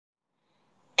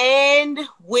And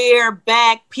we're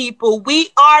back, people.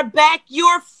 We are back,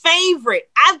 your favorite.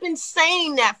 I've been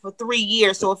saying that for 3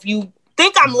 years. So if you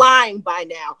think I'm lying by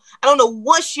now, I don't know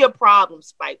what's your problem,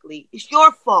 Spike Lee. It's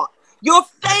your fault. Your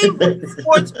favorite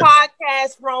sports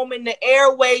podcast roaming the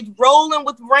airwaves, Rolling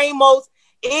with Ramos,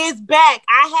 is back.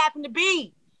 I happen to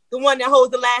be the one that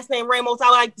holds the last name Ramos. I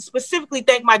would like to specifically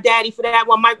thank my daddy for that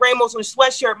one. Mike Ramos on the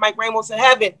sweatshirt, Mike Ramos in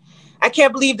heaven. I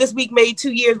can't believe this week made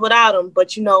 2 years without him,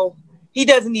 but you know, he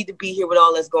doesn't need to be here with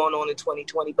all that's going on in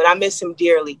 2020, but I miss him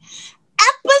dearly.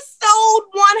 Episode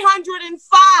 105.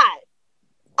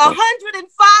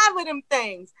 105 of them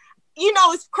things. You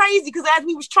know, it's crazy because as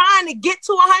we was trying to get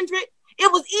to 100,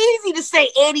 it was easy to say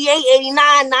 88,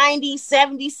 89, 90,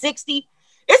 70, 60.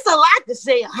 It's a lot to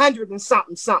say 100 and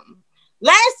something.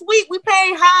 Last week, we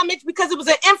paid homage because it was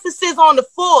an emphasis on the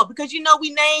four, because, you know,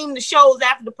 we named the shows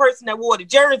after the person that wore the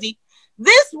jersey.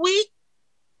 This week,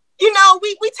 you know,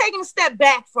 we taking a step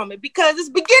back from it because it's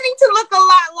beginning to look a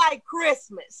lot like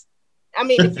Christmas. I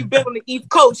mean, if you've been on the East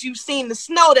Coast, you've seen the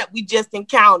snow that we just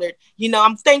encountered. You know,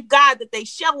 I'm thank God that they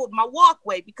shoveled my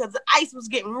walkway because the ice was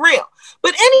getting real.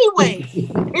 But anyway,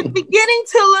 it's beginning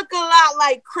to look a lot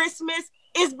like Christmas.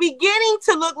 It's beginning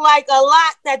to look like a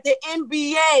lot that the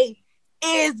NBA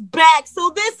is back. So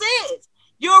this is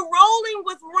You're Rolling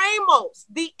with Ramos.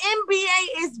 The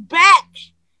NBA is back.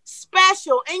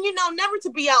 Special, and you know, never to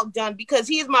be outdone because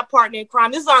he is my partner in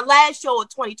crime. This is our last show of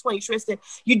 2020, Tristan.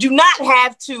 You do not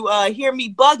have to hear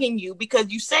me bugging you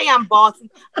because you say I'm bossy.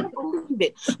 I don't believe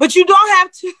it, but you don't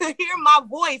have to hear my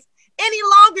voice any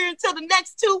longer until the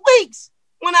next 2 weeks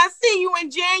when I see you in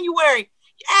January.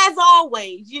 As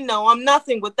always, you know, I'm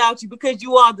nothing without you because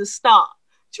you are the star.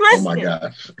 Tristan. Oh my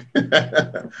gosh.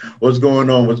 What's going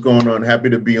on? What's going on? Happy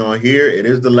to be on here. It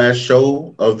is the last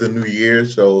show of the new year,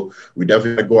 so we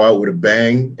definitely go out with a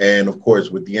bang. And of course,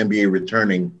 with the NBA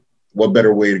returning, what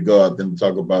better way to go out than to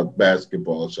talk about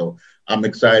basketball? So I'm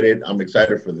excited. I'm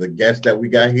excited for the guests that we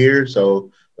got here. So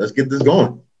let's get this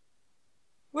going.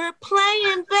 We're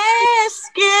playing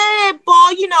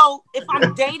basketball. You know, if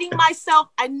I'm dating myself,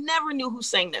 I never knew who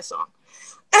sang that song.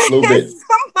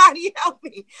 Somebody help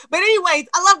me. But anyways,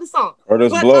 I love the song.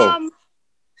 Curtis Blow.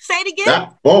 Say it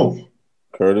again. Boom.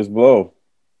 Curtis Blow.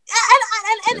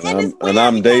 And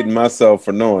I'm dating myself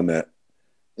for knowing that.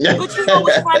 But you know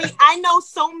what's funny? I know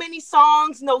so many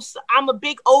songs. I'm a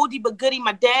big oldie but goodie.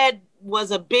 My dad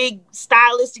was a big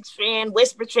stylistics fan,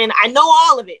 whisper fan. I know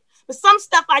all of it. But some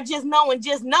stuff I just know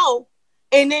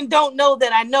and then don't know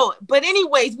that I know it. But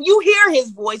anyways, you hear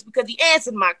his voice because he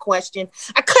answered my question.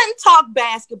 I couldn't talk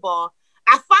basketball.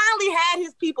 I finally had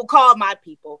his people call my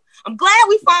people. I'm glad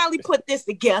we finally put this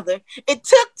together. It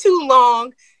took too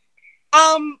long.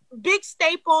 Big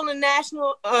staple in the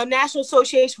National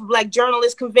Association for Black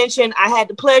Journalists Convention. I had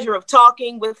the pleasure of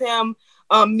talking with him,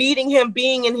 meeting him,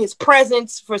 being in his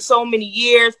presence for so many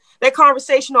years. That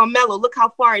conversation on Mellow, look how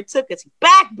far it took us.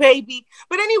 Back, baby.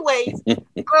 But anyways,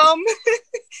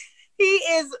 he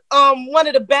is one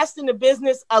of the best in the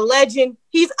business, a legend.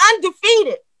 He's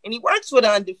undefeated, and he works with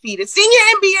Undefeated. Senior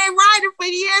NBA writer for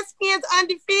ESPN's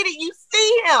Undefeated. You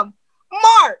see him.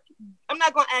 Mark. I'm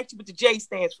not going to ask you what the J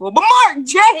stands for, but Mark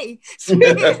J.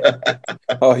 Smith.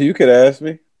 Oh, you could ask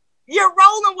me. You're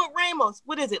rolling with Ramos.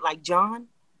 What is it, like John?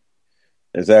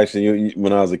 It's actually,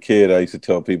 when I was a kid, I used to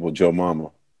tell people Joe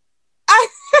Mama.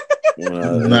 When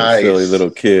I was a silly little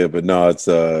kid, but no,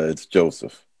 it's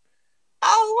Joseph.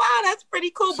 Oh wow, that's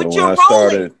pretty cool. So but you're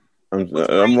rolling.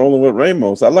 I'm rolling with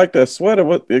Ramos. I like that sweater.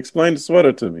 Explain the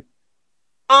sweater to me.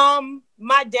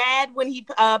 My dad, when he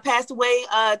passed away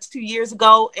 2 years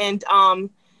ago, and I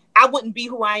wouldn't be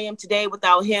who I am today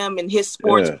without him and his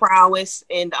sports prowess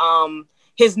and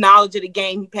his knowledge of the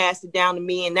game. He passed it down to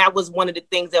me, and that was one of the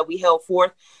things that we held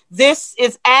forth. This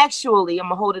is actually, I'm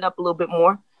gonna hold it up a little bit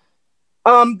more.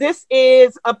 This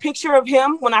is a picture of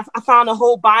him when I found a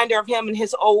whole binder of him in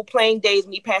his old playing days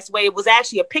when he passed away. It was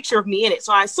actually a picture of me in it.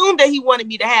 So I assumed that he wanted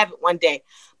me to have it one day.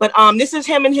 But this is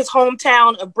him in his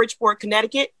hometown of Bridgeport,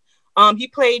 Connecticut. He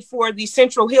played for the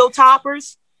Central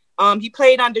Hilltoppers. He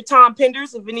played under Tom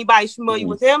Penders, if anybody's familiar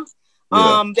with him.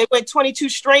 They went 22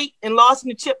 straight and lost in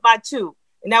the chip by 2.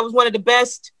 And that was one of the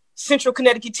best Central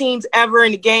Connecticut teams ever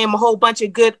in the game. A whole bunch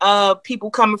of good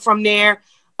people coming from there.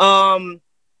 And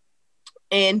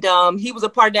he was a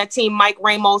part of that team, Mike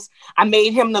Ramos. I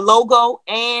made him the logo,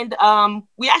 and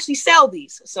we actually sell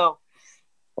these. So,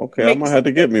 okay, I might have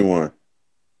to get me one.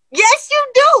 Yes,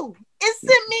 you do. And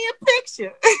send me a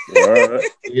picture. All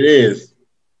right. It is.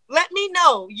 Let me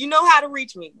know. You know how to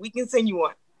reach me. We can send you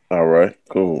one. All right,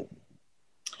 cool.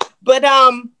 But I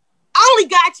only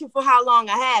got you for how long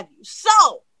I have you.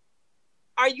 So,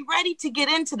 are you ready to get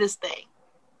into this thing?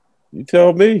 You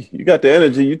tell me. You got the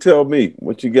energy. You tell me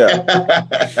what you got.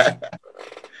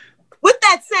 With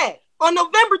that said, on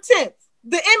November 10th,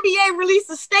 the NBA released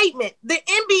a statement. The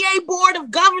NBA Board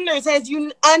of Governors has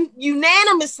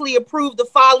unanimously approved the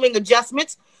following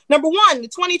adjustments. Number one, the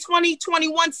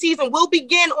 2020-21 season will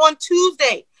begin on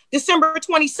Tuesday, December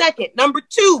 22nd. Number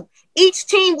two, each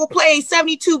team will play a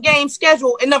 72-game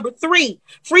schedule. And number three,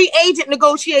 free agent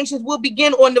negotiations will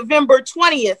begin on November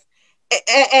 20th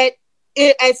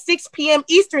at 6 p.m.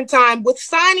 Eastern time, with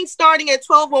signing starting at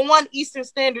 12:01 Eastern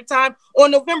Standard Time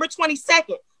on November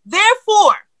 22nd.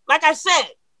 Therefore, like I said,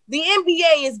 the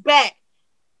NBA is back.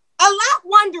 A lot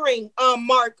wondering,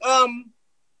 Mark,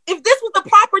 if this was the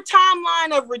proper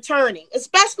timeline of returning,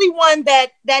 especially one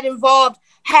that involved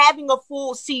having a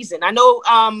full season. I know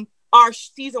our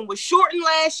season was shortened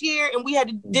last year, and we had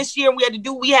to do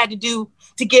what we had to do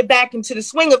to get back into the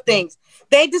swing of things.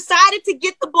 They decided to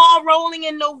get the ball rolling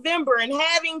in November and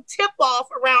having tip-off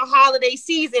around holiday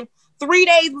season 3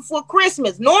 days before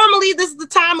Christmas. Normally, this is the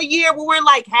time of year where we're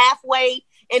like halfway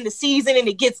in the season and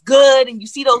it gets good, and you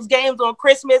see those games on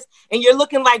Christmas and you're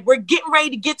looking like we're getting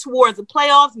ready to get towards the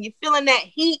playoffs and you're feeling that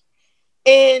heat.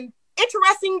 And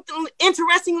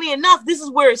interestingly enough, this is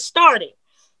where it's starting.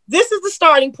 This is the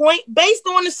starting point based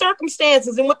on the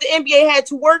circumstances and what the NBA had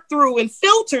to work through and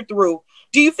filter through.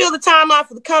 Do you feel the timeline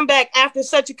for the comeback after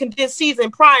such a condensed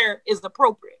season prior is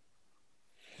appropriate?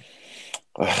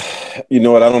 You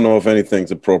know what? I don't know if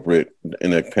anything's appropriate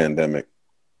in a pandemic.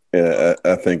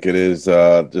 I think it is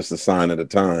just a sign of the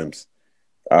times.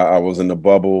 I was in the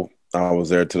bubble. I was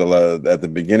there at the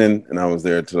beginning, and I was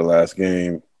there to the last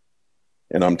game.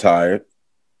 And I'm tired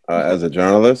as a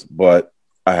journalist, but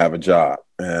I have a job.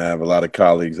 And I have a lot of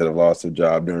colleagues that have lost their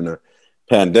job during the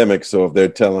pandemic. So if they're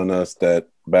telling us that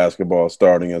basketball is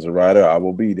starting as a writer, I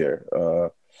will be there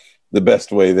the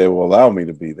best way they will allow me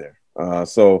to be there.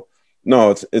 So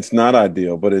no, it's not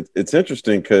ideal, but it's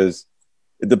interesting because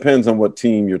it depends on what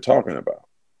team you're talking about.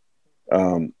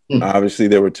 Obviously,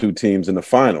 there were two teams in the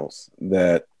finals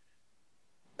that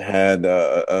had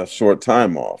a short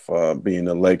time off, being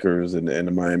the Lakers and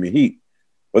the Miami Heat.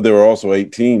 But there were also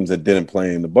 8 teams that didn't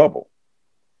play in the bubble.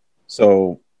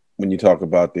 So when you talk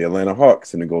about the Atlanta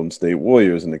Hawks and the Golden State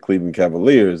Warriors and the Cleveland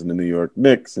Cavaliers and the New York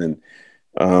Knicks and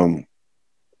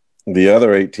the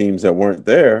other 8 teams that weren't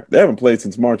there, they haven't played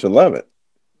since March 11th.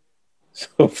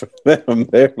 So for them,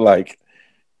 they're like,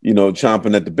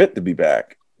 chomping at the bit to be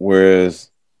back. Whereas,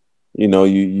 and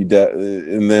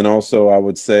then also I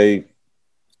would say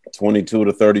 22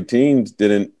 to 30 teams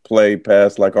didn't play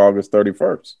past like August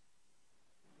 31st.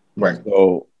 Right.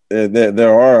 So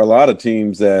there are a lot of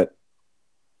teams that,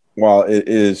 while it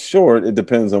is short, it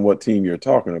depends on what team you're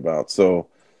talking about. So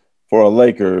for a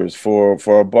Lakers, for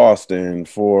a Boston,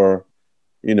 for,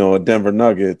 a Denver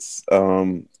Nuggets,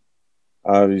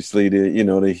 obviously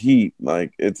the Heat,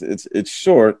 like it's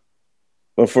short,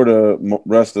 but for the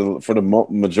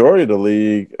majority of the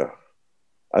league,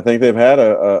 I think they've had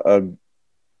a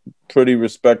pretty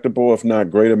respectable, if not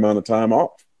great, amount of time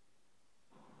off.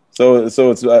 So it's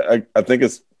I think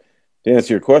it's, to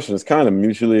answer your question, it's kind of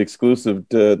mutually exclusive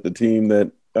to the team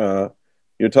that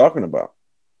you're talking about.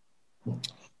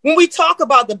 When we talk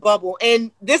about the bubble,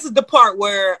 and this is the part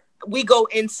where we go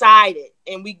inside it,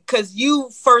 and because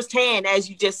you firsthand, as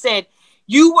you just said,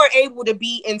 you were able to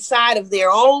be inside of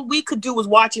there. All we could do was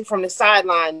watch it from the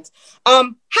sidelines. How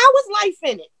was life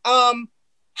in it?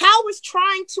 How was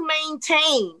trying to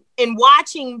maintain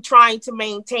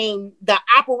the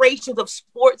operations of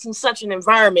sports in such an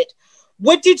environment?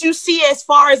 What did you see as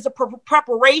far as the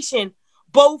preparation,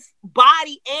 both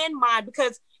body and mind?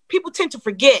 Because people tend to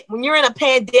forget when you're in a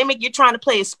pandemic, you're trying to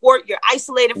play a sport, you're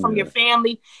isolated from your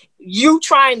family, you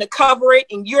trying to cover it,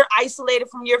 and you're isolated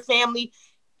from your family.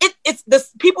 It's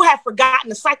this, people have forgotten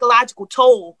the psychological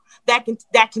toll that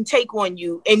can take on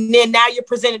you. And then now you're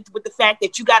presented with the fact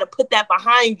that you got to put that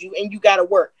behind you and you got to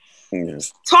work.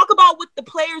 Yes. Talk about what the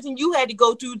players and you had to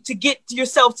go through to get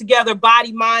yourself together,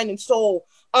 body, mind, and soul.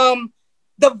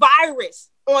 The virus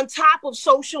on top of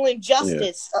social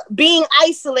injustice, being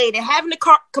isolated, having to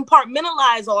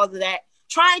compartmentalize all of that,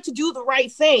 trying to do the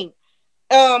right thing,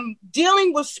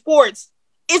 dealing with sports.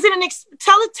 Is it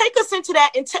take us into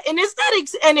that, and is that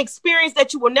an experience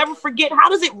that you will never forget? How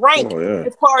does it rank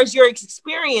as far as your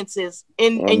experiences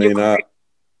in your career?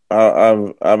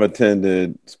 I've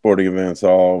attended sporting events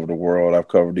all over the world. I've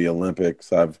covered the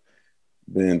Olympics. I've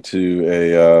been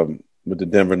to with the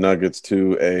Denver Nuggets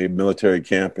to a military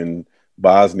camp in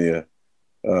Bosnia.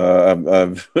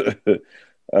 I've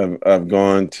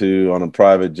gone on a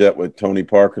private jet with Tony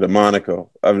Parker to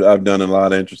Monaco. I've done a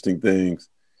lot of interesting things.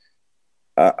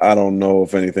 I don't know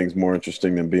if anything's more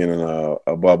interesting than being in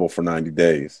a bubble for 90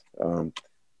 days.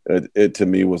 It to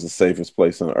me was the safest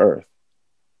place on earth.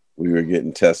 We were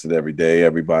getting tested every day.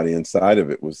 Everybody inside of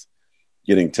it was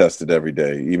getting tested every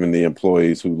day. Even the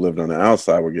employees who lived on the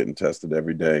outside were getting tested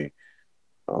every day.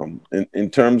 In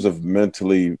terms of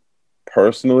mentally,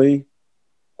 personally,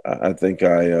 I think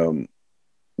I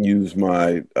used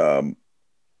my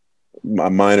I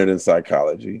minored in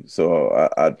psychology, so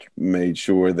I made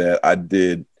sure that I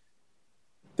did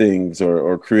things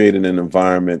or created an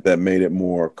environment that made it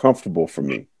more comfortable for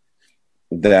me.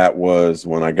 That was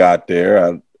when I got there.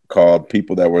 I called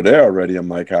people that were there already. I'm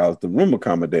like, "How's the room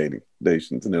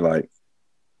accommodations?" And they're like,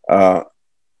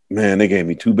 "Man, they gave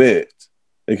me 2 beds.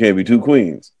 They gave me 2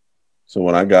 queens." So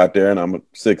when I got there, and I'm a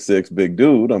 6'6" big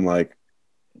dude, I'm like,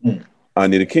 "I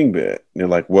need a king bed." And they're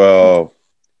like, "Well,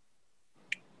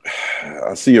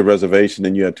 I see your reservation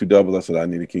and you have 2 doubles." I said, "I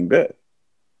need a king bed."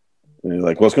 And they're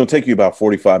like, "Well, it's going to take you about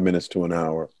 45 minutes to an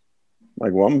hour." I'm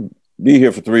like, "Well, I'm going to be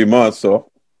here for 3 months, so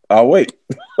I'll wait."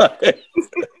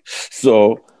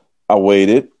 So I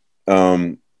waited.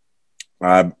 I'm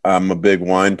a big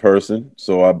wine person,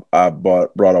 so I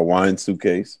brought a wine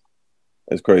suitcase.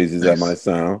 As crazy as that might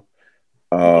sound,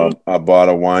 I bought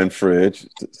a wine fridge,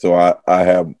 so I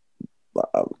have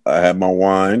my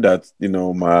wine. That's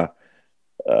my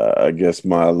I guess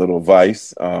my little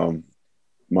vice.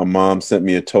 My mom sent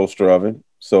me a toaster oven,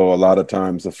 so a lot of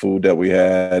times the food that we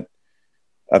had,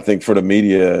 I think for the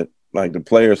media, like the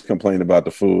players complained about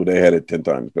the food, they had it 10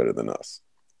 times better than us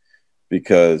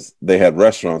because they had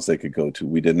restaurants they could go to.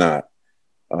 We did not.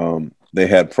 They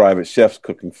had private chefs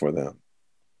cooking for them.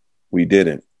 We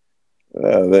didn't.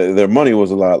 Their money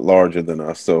was a lot larger than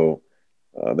us, so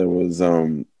there was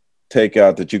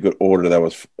takeout that you could order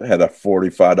that had a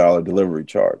 $45 delivery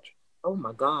charge. Oh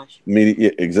my gosh!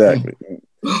 Exactly.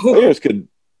 Players could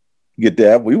get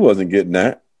that. We wasn't getting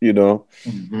that.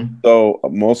 Mm-hmm. So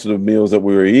most of the meals that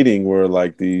we were eating were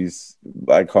like these,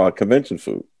 I call it convention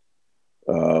food,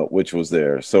 which was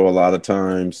there. So a lot of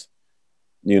times,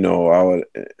 I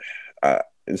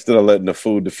instead of letting the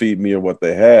food defeat me or what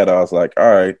they had, I was like,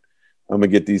 all right, I'm going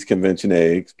to get these convention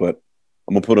eggs, but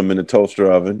I'm going to put them in the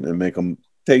toaster oven and make them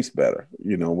taste better,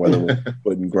 whether we're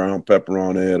putting ground pepper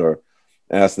on it or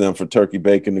ask them for turkey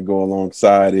bacon to go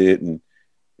alongside it. And,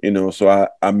 so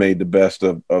I made the best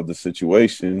of the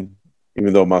situation,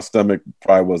 even though my stomach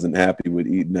probably wasn't happy with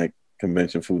eating that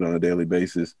convention food on a daily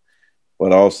basis.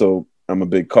 But also, I'm a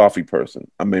big coffee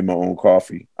person. I made my own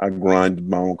coffee. I grinded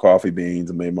my own coffee beans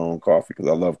and made my own coffee because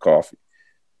I love coffee.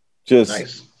 Just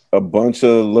nice. A bunch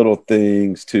of little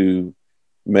things to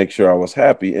make sure I was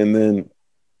happy. And then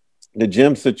the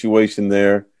gym situation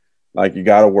there, like you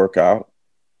got to work out.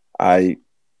 There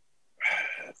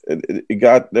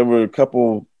were a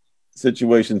couple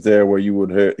situations there where you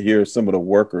would hear some of the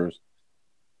workers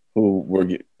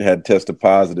who had tested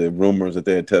positive, rumors that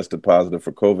they had tested positive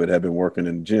for COVID, had been working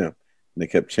in the gym. And they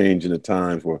kept changing the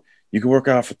times where you can work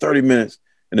out for 30 minutes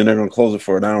and then they're going to close it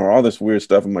for an hour, all this weird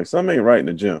stuff. I'm like, something ain't right in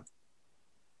the gym.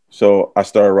 So I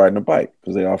started riding a bike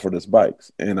because they offered us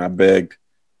bikes. And I begged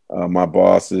my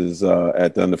bosses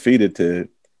at the Undefeated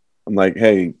I'm like,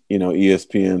 hey,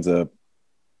 ESPN's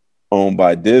owned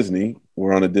by Disney.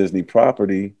 We're on a Disney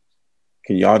property.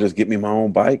 Can y'all just get me my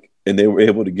own bike? And they were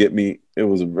able to get me. It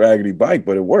was a raggedy bike,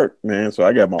 but it worked, man. So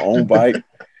I got my own bike.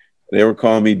 They were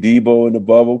calling me Debo in the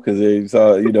bubble because they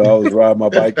saw, I was riding my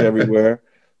bike everywhere.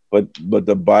 But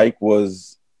the bike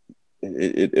was,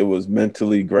 it was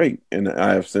mentally great. And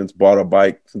I have since bought a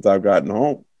bike since I've gotten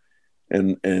home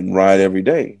and ride every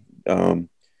day. And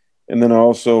then I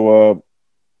also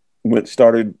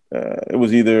it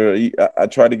was either, I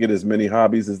tried to get as many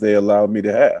hobbies as they allowed me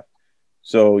to have.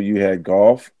 So you had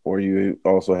golf or you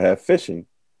also had fishing.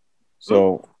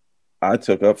 So I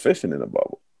took up fishing in the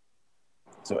bubble.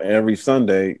 So every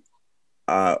Sunday,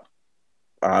 I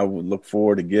would look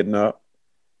forward to getting up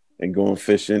and going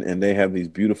fishing. And they have these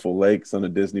beautiful lakes on the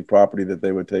Disney property that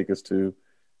they would take us to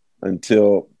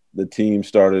until the team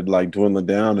started like dwindling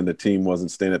down and the team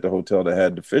wasn't staying at the hotel that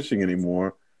had the fishing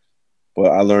anymore.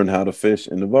 But I learned how to fish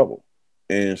in the bubble.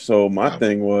 And so my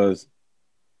thing was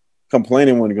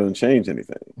complaining wasn't going to change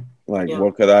anything. Like,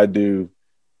 what could I do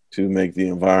to make the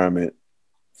environment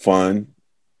fun,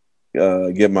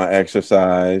 get my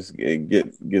exercise,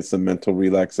 get some mental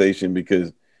relaxation?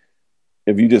 Because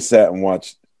if you just sat and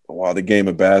watched, the game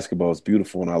of basketball is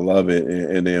beautiful and I love it.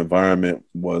 And the environment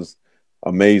was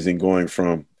amazing, going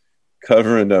from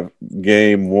covering the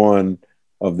game 1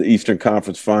 of the Eastern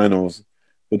Conference Finals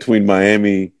between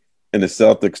Miami and the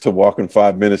Celtics to walking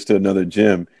 5 minutes to another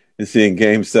gym and seeing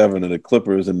game 7 of the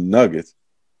Clippers and the Nuggets.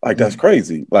 Like, that's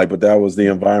crazy. Like, but that was the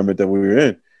environment that we were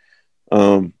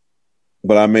in.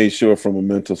 But I made sure from a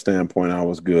mental standpoint, I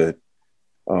was good.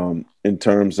 In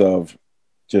terms of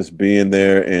just being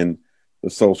there and the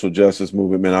social justice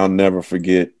movement, man, I'll never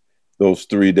forget those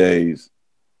 3 days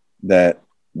that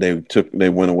they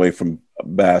went away from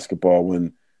basketball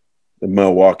when the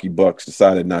Milwaukee Bucks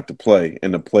decided not to play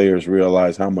and the players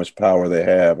realized how much power they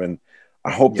have. And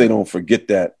I hope they don't forget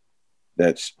that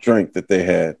strength that they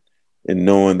had in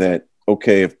knowing that,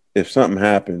 okay, if something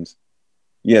happens,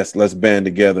 yes, let's band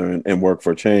together and work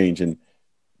for change. And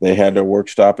they had their work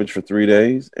stoppage for 3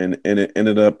 days, and it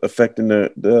ended up affecting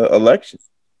the election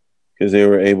because they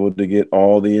were able to get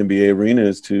all the NBA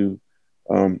arenas to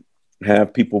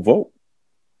have people vote.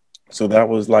 So that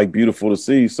was like beautiful to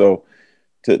see. So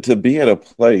to be at a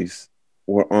place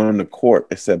where on the court,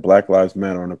 it said Black Lives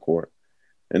Matter on the court,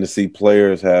 and to see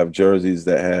players have jerseys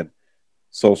that had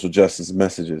social justice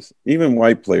messages, even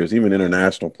white players, even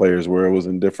international players, where it was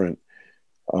in different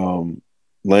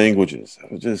languages.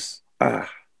 It was just,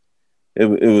 it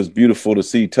was beautiful to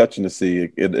see, touching to see.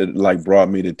 It like brought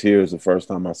me to tears the first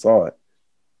time I saw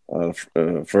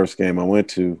it. First game I went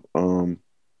to.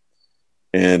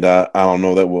 And I don't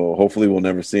know that hopefully we'll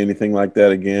never see anything like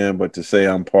that again, but to say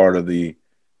I'm part of the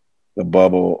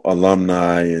bubble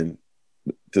alumni and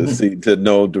to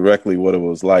know directly what it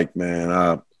was like, man,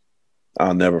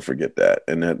 I'll never forget that.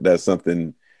 And that's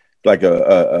something like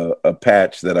a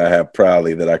patch that I have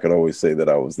proudly that I could always say that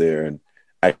I was there and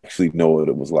actually know what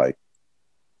it was like.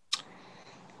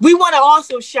 We want to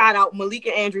also shout out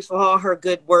Malika Andrews for all her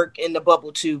good work in the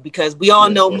bubble too, because we all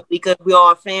know Malika. We all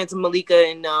are fans of Malika,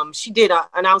 and she did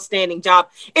an outstanding job.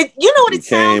 And you know what it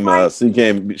sounds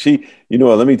like? She, you know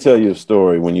what? Let me tell you a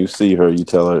story. When you see her, you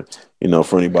tell her. You know,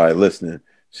 for anybody listening,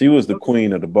 she was the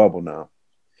queen of the bubble. Now,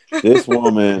 this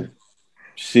woman,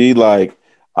 I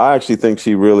actually think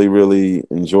she really, really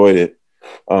enjoyed it,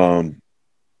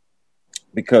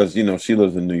 because she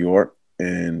lives in New York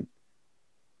and.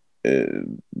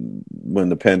 When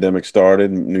the pandemic started,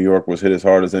 New York was hit as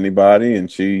hard as anybody, and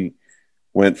she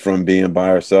went from being by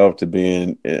herself to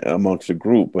being amongst a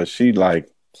group. But she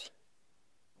was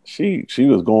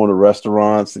going to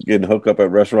restaurants, getting hooked up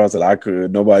at restaurants that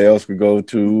nobody else could go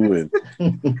to,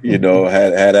 and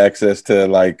had access to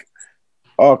like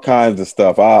all kinds of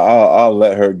stuff. I'll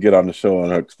let her get on the show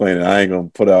and explain it. I ain't gonna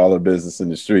put all her business in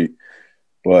the street,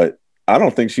 but I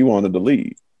don't think she wanted to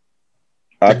leave.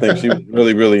 I think she was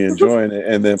really, really enjoying it.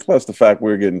 And then plus the fact we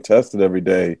were getting tested every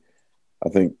day, I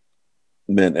think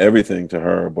meant everything to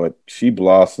her. But she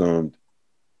blossomed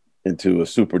into a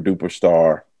super duper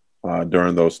star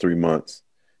during those 3 months.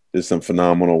 Did some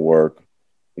phenomenal work.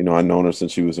 I've known her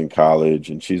since she was in college,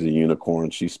 and she's a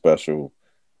unicorn. She's special.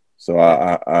 So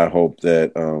I hope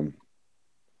that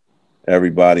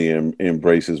everybody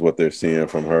embraces what they're seeing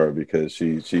from her, because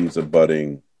she's a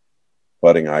budding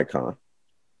icon.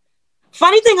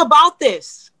 Funny thing about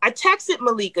this, I texted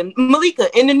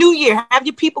Malika, in the new year, have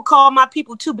your people call my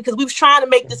people too, because we was trying to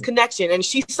make this connection, and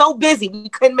she's so busy, we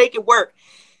couldn't make it work.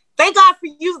 Thank God for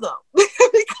you, though,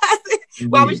 because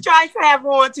I was trying to have her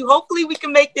on too. Hopefully we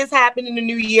can make this happen in the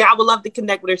new year. I would love to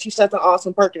connect with her. She's such an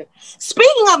awesome person.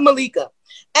 Speaking of Malika,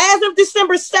 as of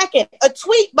December 2nd, a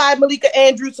tweet by Malika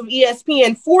Andrews from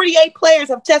ESPN, 48 players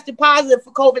have tested positive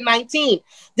for COVID-19.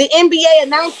 The NBA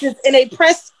announces in a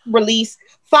press release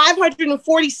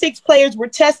 546 players were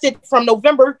tested from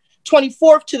November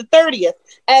 24th to the 30th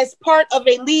as part of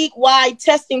a league-wide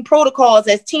testing protocols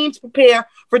as teams prepare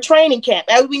for training camp.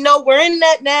 As we know, we're in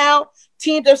that now.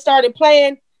 Teams have started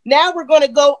playing. Now we're going to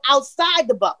go outside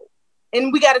the bubble.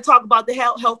 And we got to talk about the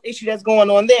health issue that's going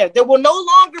on there. There will no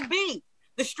longer be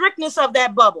the strictness of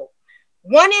that bubble.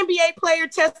 One NBA player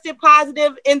tested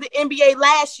positive in the NBA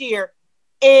last year,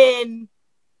 and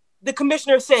the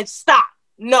commissioner said, stop.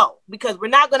 No, because we're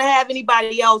not going to have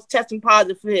anybody else testing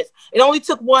positive for this. It only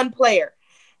took one player.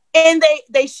 And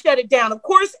they shut it down. Of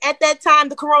course, at that time,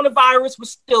 the coronavirus was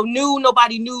still new.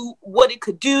 Nobody knew what it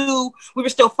could do. We were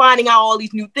still finding out all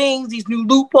these new things, these new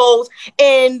loopholes.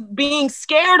 And being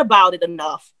scared about it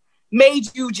enough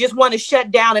made you just want to shut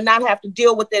down and not have to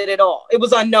deal with it at all. It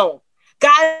was unknown.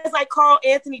 Guys like Karl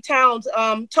Anthony Towns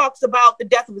talks about the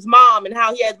death of his mom and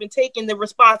how he has been taking the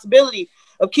responsibility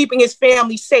of keeping his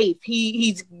family safe.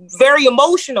 He's very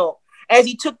emotional as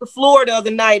he took the floor the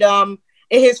other night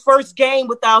in his first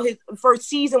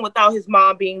season without his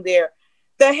mom being there.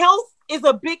 The health is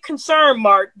a big concern,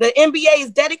 Mark. The NBA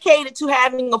is dedicated to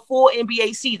having a full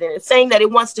NBA season. It's saying that it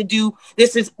wants to do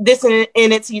this in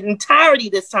its entirety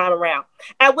this time around,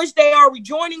 at which they are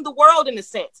rejoining the world in a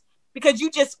sense. because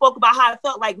you just spoke about how it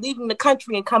felt like leaving the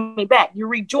country and coming back. You're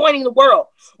rejoining the world.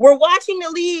 We're watching a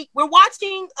league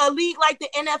like the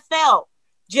NFL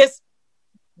just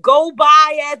go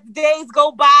by as days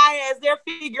go by, as they're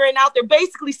figuring out. They're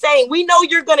basically saying, we know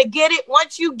you're going to get it.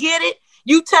 Once you get it,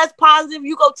 you test positive,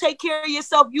 you go take care of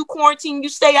yourself, you quarantine, you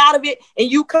stay out of it,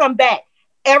 and you come back.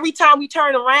 Every time we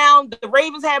turn around, the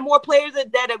Ravens have more players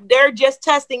that they're just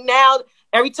testing now.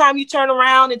 Every time you turn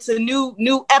around, it's a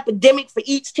new epidemic for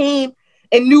each team,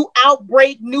 a new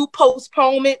outbreak, new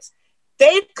postponements.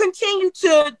 They've continued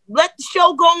to let the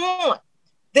show go on.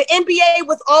 The NBA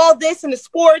with all this and the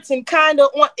sports and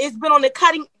it's been on the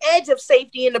cutting edge of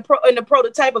safety in the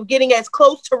prototype of getting as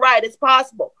close to right as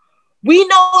possible. We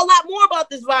know a lot more about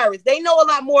this virus. They know a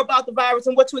lot more about the virus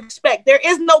and what to expect. There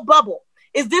is no bubble.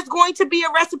 Is this going to be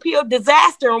a recipe of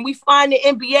disaster? And we find the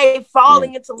NBA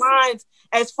falling into lines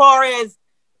as far as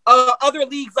other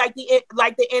leagues like the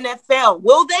NFL.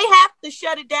 Will they have to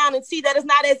shut it down and see that it's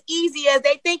not as easy as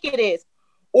they think it is?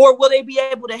 Or will they be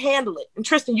able to handle it? And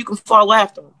Tristan, you can follow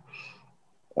after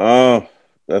them.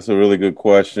 That's a really good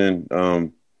question.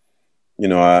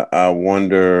 I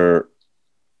wonder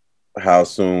how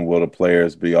soon will the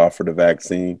players be offered a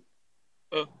vaccine?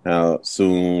 How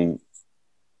soon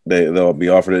they'll be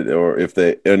offered it, or if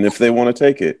they want to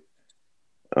take it.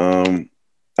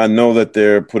 I know that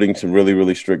they're putting some really,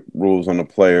 really strict rules on the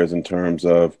players in terms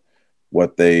of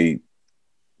what they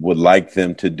would like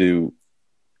them to do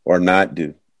or not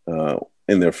do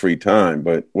in their free time.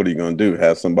 But what are you going to do?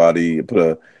 Have somebody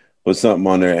put something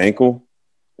on their ankle?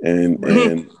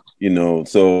 And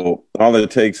so all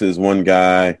it takes is one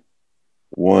guy,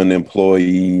 one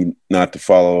employee not to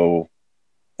follow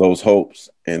those hopes,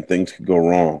 and things could go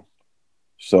wrong.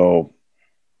 So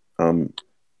I'm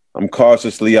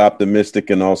cautiously optimistic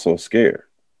and also scared.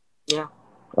 Yeah.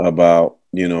 About,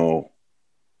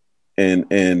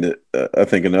 and I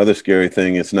think another scary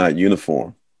thing, it's not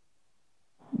uniform.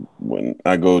 When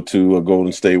I go to a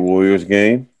Golden State Warriors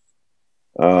game,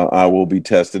 I will be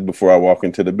tested before I walk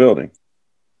into the building.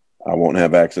 I won't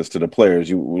have access to the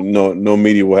players. No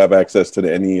media will have access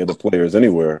to any of the players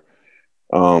anywhere.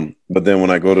 But then when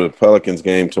I go to the Pelicans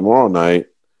game tomorrow night,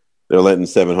 they're letting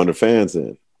 700 fans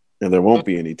in, and there won't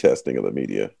be any testing of the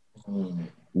media.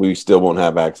 We still won't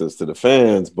have access to the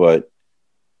fans, but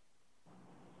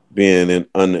being in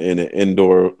an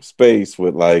indoor space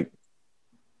with like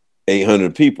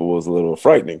 800 people was a little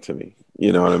frightening to me.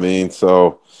 You know what I mean?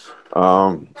 So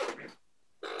I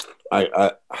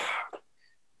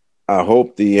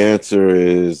hope the answer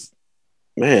is,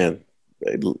 man,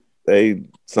 they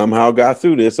somehow got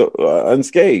through this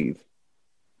unscathed.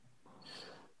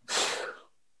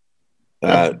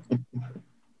 I'd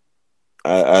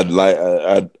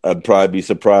probably be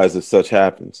surprised if such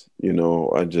happens.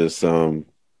 I just hoping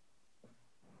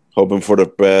for the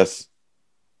best.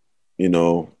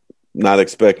 Not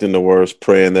expecting the worst,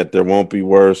 praying that there won't be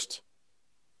worst.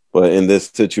 But in this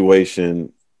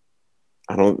situation,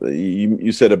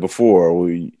 you said it before,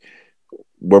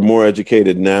 we're more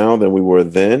educated now than we were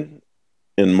then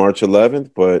in March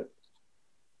 11th, but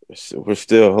we're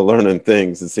still learning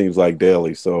things, it seems like,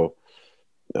 daily. So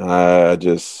I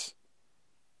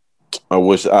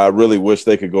really wish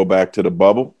they could go back to the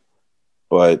bubble,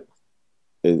 but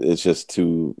it's just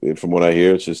from what I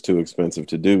hear, it's just too expensive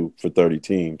to do for 30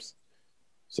 teams.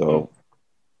 So.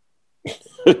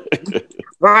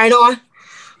 Right on.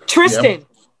 Tristan, yep.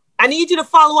 I need you to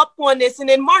follow up on this. And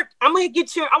then Mark, I want to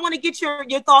get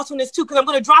your thoughts on this too, because I'm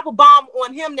going to drop a bomb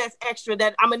on him that's extra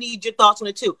that I'm going to need your thoughts on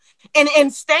it too.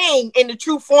 And staying in the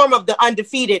true form of the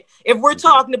undefeated, if we're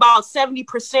talking about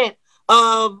 70%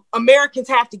 of Americans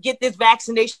have to get this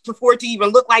vaccination for it to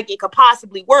even look like it could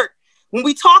possibly work. When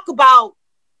we talk about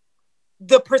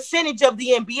the percentage of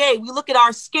the NBA, we look at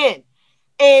our skin.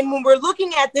 And when we're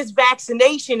looking at this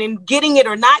vaccination and getting it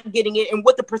or not getting it, and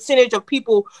what the percentage of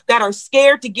people that are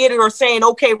scared to get it or saying,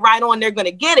 okay, right on, they're going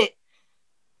to get it,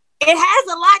 it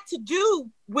has a lot to do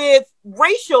with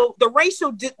the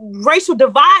racial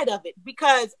divide of it.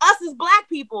 Because us as Black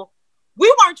people,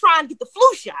 we weren't trying to get the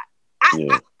flu shot. I've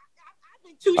been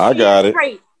 2 years got it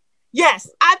straight. Yes,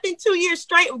 I've been 2 years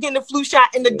straight of getting the flu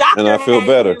shot, and the doctor and I feel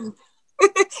better.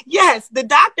 Yes, the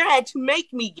doctor had to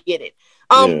make me get it.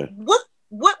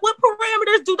 What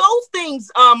parameters do those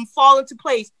things fall into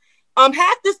place?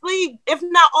 Half this league, if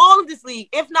not all of this league,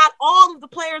 if not all of the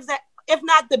players if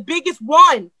not the biggest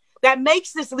one that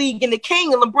makes this league and the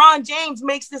king and LeBron James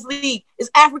makes this league is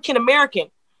African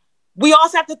American. We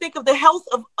also have to think of the health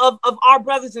of our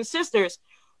brothers and sisters.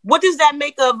 What does that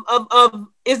make of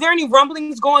is there any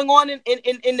rumblings going on in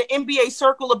the NBA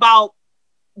circle about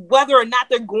whether or not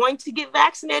they're going to get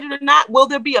vaccinated or not? Will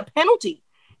there be a penalty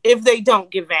if they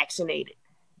don't get vaccinated?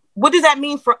 What does that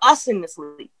mean for us in this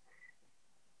league?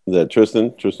 Is that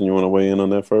Tristan? Tristan, you want to weigh in on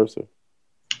that first?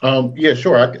 Yeah,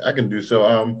 sure. I can do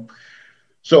so.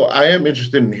 So I am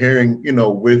interested in hearing,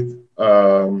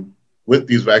 with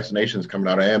these vaccinations coming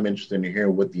out, I am interested in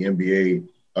hearing what the NBA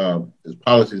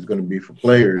policy is going to be for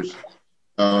players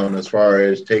as far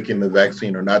as taking the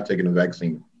vaccine or not taking the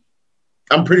vaccine.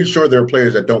 I'm pretty sure there are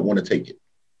players that don't want to take it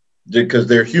because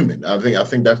they're human. I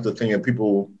think that's the thing that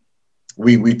people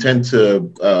we tend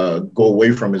to go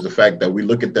away from, is the fact that we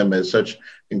look at them as such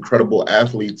incredible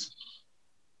athletes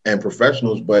and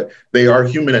professionals, but they are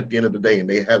human at the end of the day, and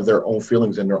they have their own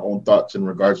feelings and their own thoughts in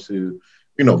regards to,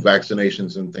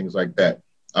 vaccinations and things like that.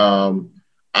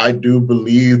 I do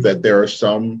believe that there are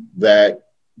some that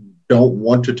don't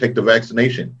want to take the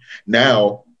vaccination.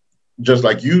 Now, just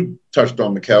like you touched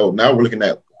on, Mikal, now we're looking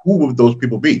at who would those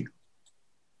people be.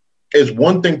 It's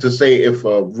one thing to say if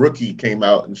a rookie came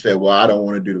out and said, well, I don't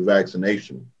want to do the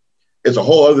vaccination. It's a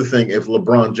whole other thing if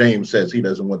LeBron James says he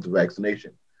doesn't want the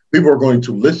vaccination. People are going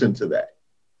to listen to that,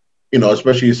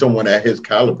 especially someone at his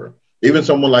caliber. Even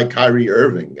someone like Kyrie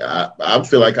Irving. I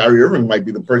feel like Kyrie Irving might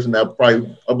be the person that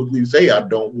probably publicly say, I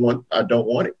don't want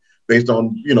it, based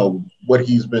on, what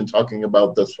he's been talking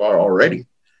about thus far already.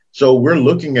 So we're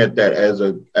looking at that as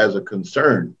a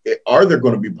concern. Are there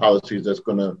going to be policies that's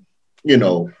going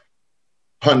to,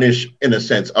 punish, in a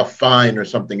sense, a fine or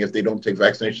something if they don't take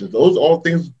vaccinations? Those all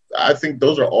things, I think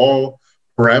those are all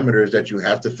parameters that you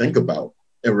have to think about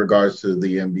in regards to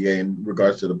the NBA, in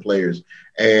regards to the players.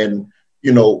 And,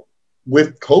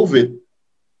 with COVID,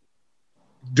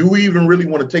 do we even really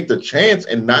want to take the chance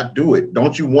and not do it?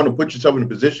 Don't you want to put yourself in a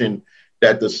position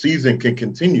that the season can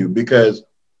continue? Because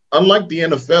unlike the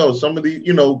NFL, some of the,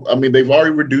 they've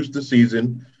already reduced the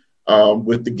season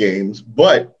with the games,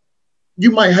 but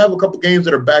you might have a couple games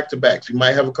that are back-to-backs. You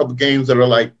might have a couple games that are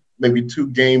like maybe 2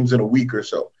 games in a week or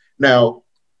so. Now,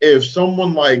 if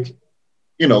someone like,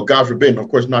 God forbid, and of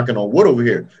course, knocking on wood over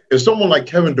here, if someone like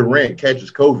Kevin Durant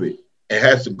catches COVID and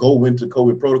has to go into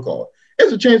COVID protocol,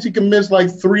 there's a chance he can miss like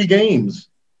 3 games.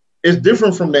 It's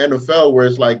different from the NFL, where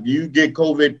it's like you get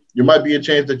COVID, there might be a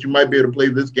chance that you might be able to play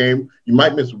this game. You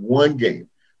might miss 1 game.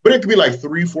 But it could be like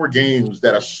 3-4 games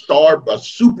that a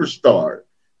superstar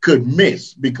could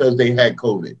miss because they had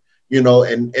COVID,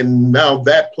 and now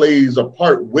that plays a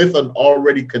part with an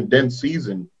already condensed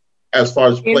season as far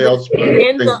as playoffs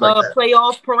and the like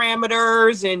playoff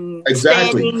parameters and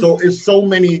exactly. Standing. So it's so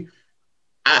many.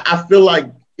 I feel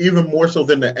like even more so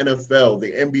than the NFL,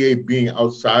 the NBA being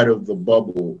outside of the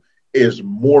bubble is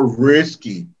more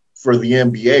risky for the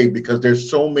NBA because there's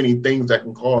so many things that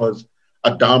can cause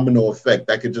a domino effect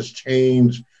that could just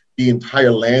change the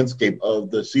entire landscape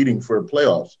of the seeding for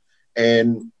playoffs.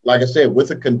 And like I said,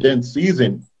 with a condensed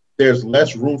season, there's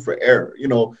less room for error. An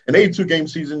 82-game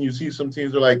season, you see some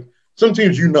teams are like, some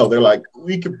teams, they're like,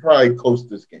 we could probably coast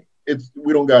this game.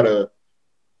 We don't gotta,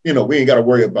 we ain't gotta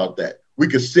worry about that. We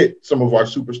could sit some of our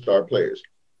superstar players.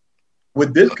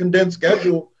 With this condensed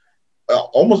schedule,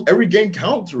 almost every game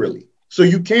counts really. So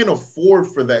you can't afford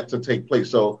for that to take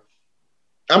place. So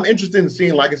I'm interested in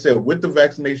seeing, like I said, with the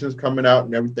vaccinations coming out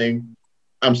and everything,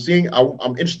 I'm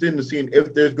interested in seeing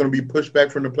if there's going to be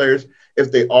pushback from the players.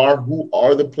 If they are, who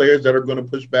are the players that are going to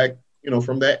push back,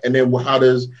 from that? And then how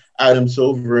does Adam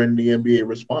Silver and the NBA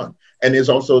respond? And there's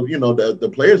also,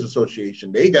 the Players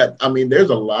Association. There's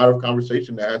a lot of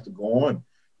conversation that has to go on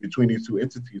between these two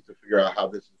entities to figure out how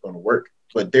this is going to work.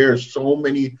 But there's so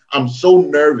many. I'm so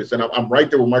nervous, and I'm right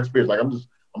there with Mark Spears. Like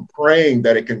I'm praying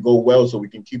that it can go well so we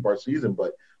can keep our season.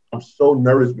 But I'm so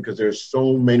nervous because there's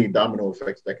so many domino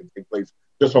effects that can take place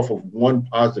just off of one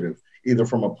positive, either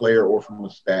from a player or from the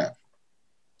staff.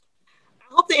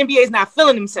 I hope the NBA is not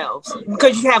feeling themselves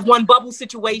because you have one bubble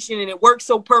situation and it works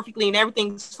so perfectly and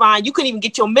everything's fine. You couldn't even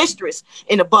get your mistress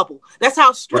in a bubble. That's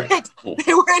how strict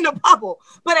they were in a bubble.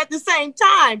 But at the same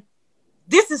time,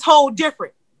 this is whole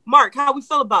different. Mark, how we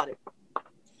feel about it?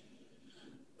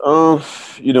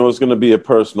 It's going to be a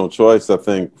personal choice, I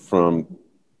think, from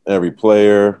every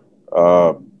player,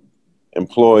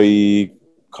 employee,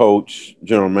 coach,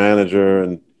 general manager,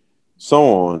 and so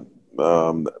on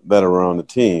that are on the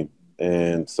team.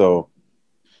 And so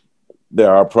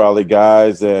there are probably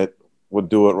guys that would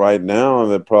do it right now, and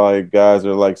there are probably guys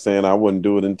that are like saying, I wouldn't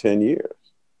do it in 10 years.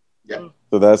 Yeah.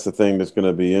 So that's the thing that's going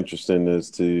to be interesting, is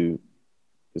to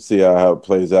see how it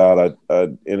plays out. I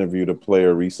interviewed a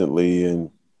player recently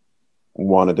and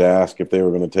wanted to ask if they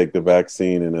were going to take the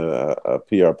vaccine, and a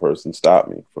PR person stopped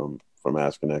me from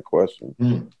asking that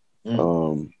question.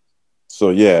 So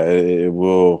yeah, it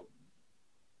will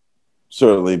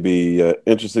certainly be an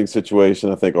interesting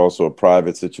situation. I think also a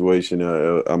private situation.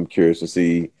 I'm curious to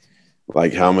see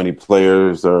like how many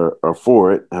players are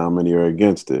for it, how many are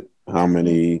against it, how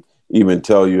many even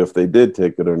tell you if they did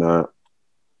take it or not.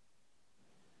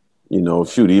 You know,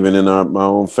 shoot, even in my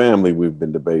own family, we've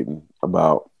been debating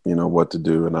about, you know, what to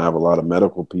do. And I have a lot of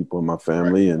medical people in my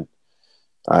family, and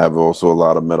I have also a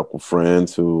lot of medical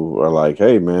friends who are like,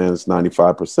 hey, man, it's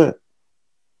 95%.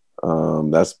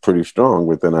 That's pretty strong.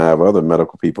 But then I have other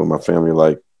medical people in my family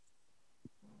like,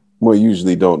 well,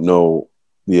 usually don't know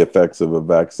the effects of a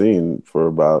vaccine for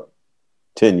about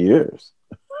 10 years.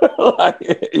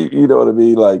 Like, you know what I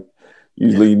mean? Like,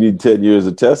 usually you need 10 years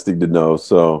of testing to know.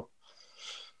 So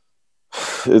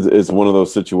it's one of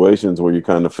those situations where you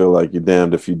kind of feel like you're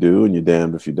damned if you do and you're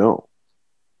damned if you don't.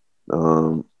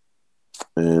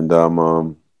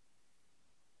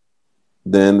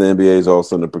 Then the NBA is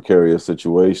also in a precarious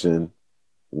situation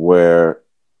where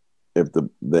if the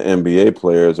NBA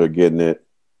players are getting it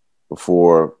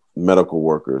before medical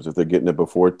workers, if they're getting it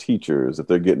before teachers, if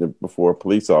they're getting it before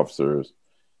police officers,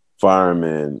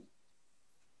 firemen,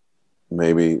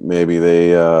 maybe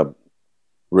they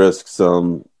risk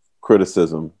some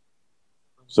criticism,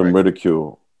 some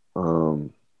ridicule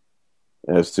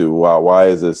as to why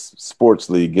is this sports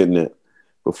league getting it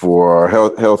before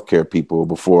our healthcare people,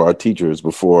 before our teachers,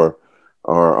 before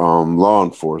our law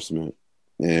enforcement.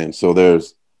 And so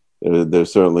there's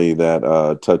certainly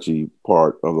that touchy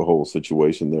part of the whole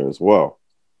situation there as well.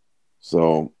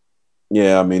 So,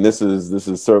 yeah, I mean, this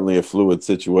is certainly a fluid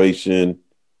situation.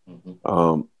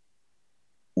 Mm-hmm.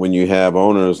 When you have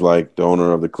owners like the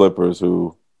owner of the Clippers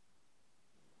who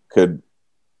could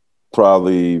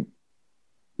probably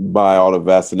buy all the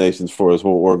vaccinations for his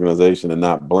whole organization and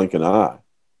not blink an eye.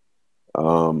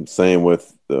 Same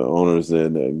with the owners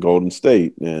in Golden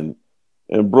State and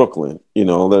Brooklyn. You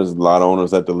know, there's a lot of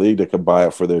owners at the league that could buy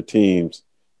it for their teams.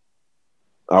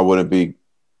 I wouldn't be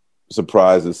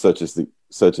surprised if such is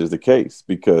the case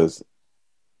because,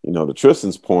 you know, to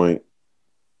Tristan's point,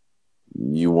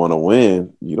 you want to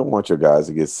win. You don't want your guys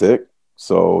to get sick.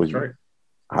 So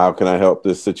how can I help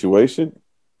this situation?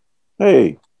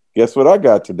 Hey, guess what I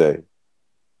got today?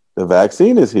 The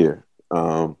vaccine is here.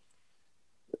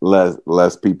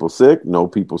 Less people sick, no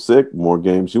people sick, more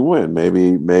games you win.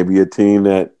 Maybe a team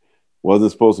that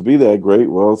wasn't supposed to be that great.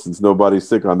 Well, since nobody's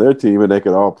sick on their team and they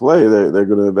can all play, they're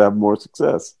going to have more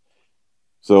success.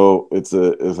 So it's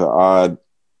an odd,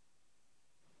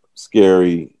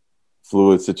 scary,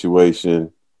 fluid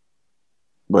situation.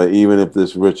 But even if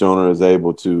this rich owner is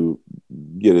able to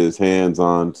get his hands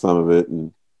on some of it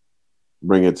and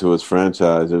bring it to his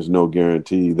franchise, there's no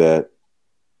guarantee that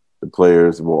the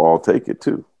players will all take it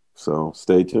too. So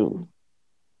stay tuned.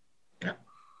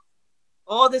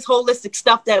 All this holistic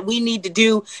stuff that we need to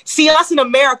do. See, us in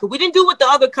America, we didn't do what the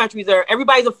other countries are.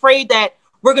 Everybody's afraid that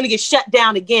we're going to get shut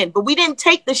down again. But we didn't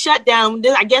take the shutdown.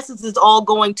 I guess this is all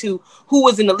going to who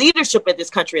was in the leadership at this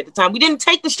country at the time. We didn't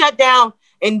take the shutdown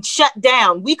and shut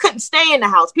down. We couldn't stay in the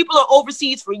house. People are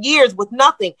overseas for years with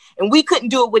nothing, and we couldn't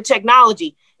do it with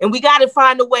technology. And we got to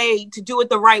find a way to do it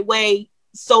the right way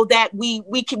so that we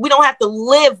don't have to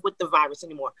live with the virus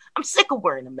anymore. I'm sick of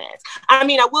wearing a mask. I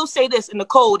mean, I will say this, in the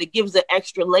cold, it gives an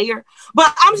extra layer,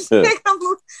 but I'm sick of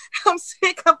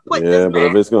putting this mask. But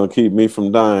if it's going to keep me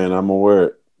from dying, I'm going to wear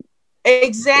it.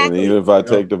 Exactly. And even if I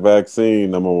take the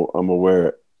vaccine, I'm going to wear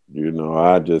it. You know,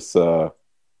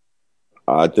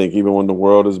 I think even when the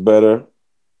world is better,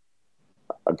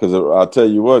 because I'll tell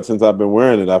you what, since I've been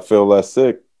wearing it, I feel less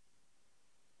sick.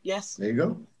 Yes. There you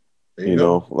go. You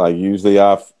know, like usually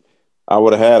I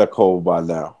would have had a cold by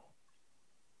now.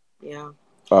 Yeah.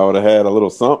 I would have had a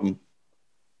little something.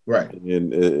 Right.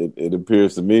 And it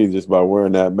appears to me just by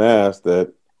wearing that mask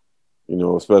that, you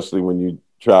know, especially when you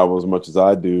travel as much as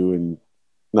I do, and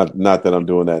not that I'm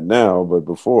doing that now, but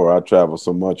before I travel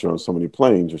so much or on so many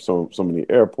planes or so many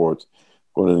airports,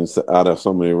 going in and out of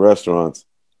so many restaurants,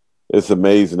 it's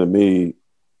amazing to me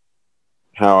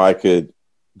how I could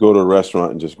go to a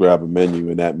restaurant and just grab a menu,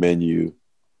 and that menu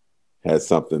had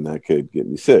something that could get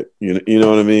me sick. You know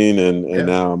what I mean? And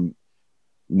now I'm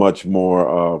much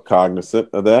more cognizant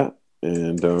of that.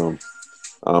 And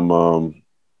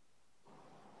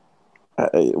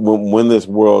when this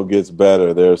world gets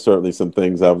better, there are certainly some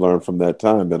things I've learned from that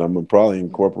time that I'm gonna probably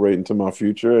incorporate into my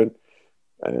future,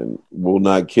 and will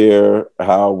not care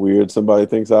how weird somebody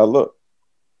thinks I look.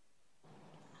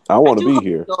 I want to be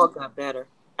here. We all got better.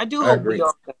 I do hope we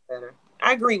all got better.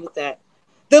 I agree with that.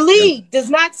 The league does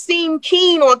not seem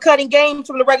keen on cutting games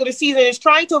from the regular season. It's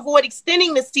trying to avoid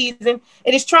extending the season.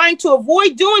 It is trying to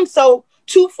avoid doing so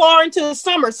too far into the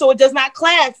summer so it does not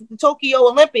clash with the Tokyo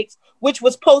Olympics, which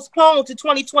was postponed to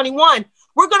 2021.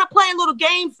 We're going to play a little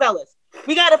game, fellas.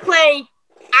 We got to play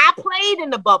I played in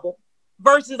the bubble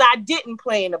versus I didn't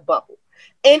play in the bubble.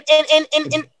 And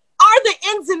are the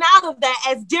ins and outs of that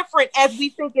as different as we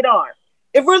think it are?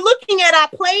 If we're looking at I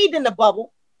played in the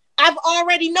bubble, I've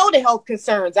already know the health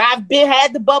concerns. I've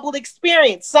had the bubble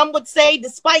experience. Some would say,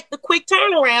 despite the quick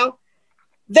turnaround,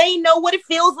 they know what it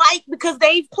feels like because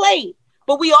they've played.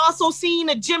 But we also seen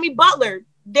a Jimmy Butler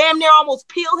damn near almost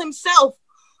peel himself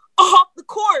off the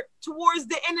court towards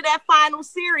the end of that final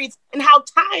series and how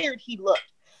tired he looked.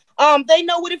 They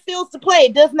know what it feels to play.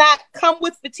 It does not come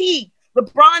with fatigue.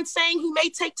 LeBron saying he may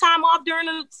take time off during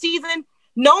the season,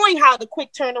 knowing how the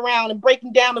quick turnaround and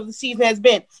breaking down of the season has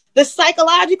been. The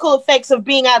psychological effects of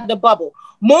being out of the bubble.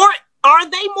 Are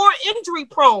they more injury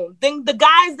prone than the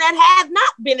guys that have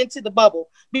not been into the bubble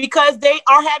because they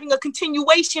are having a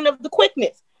continuation of the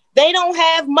quickness? They don't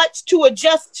have much to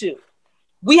adjust to.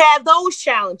 We have those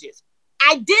challenges.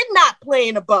 I did not play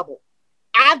in a bubble.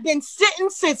 I've been sitting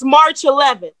since March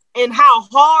 11th, and how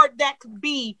hard that could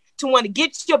be to want to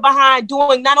get your behind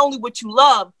doing not only what you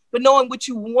love, but knowing what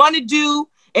you want to do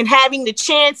and having the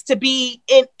chance to be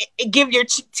in, give your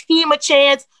team a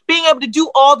chance, being able to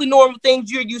do all the normal things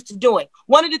you're used to doing.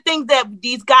 One of the things that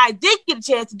these guys did get a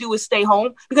chance to do is stay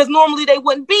home because normally they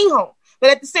wouldn't be home.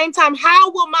 But at the same time,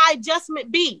 how will my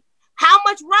adjustment be? How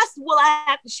much rust will I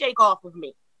have to shake off of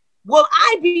me? Will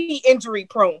I be injury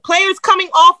prone? Players coming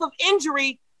off of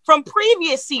injury from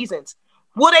previous seasons,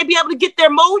 will they be able to get their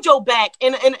mojo back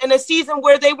in a season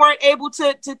where they weren't able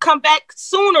to come back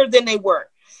sooner than they were?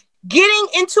 Getting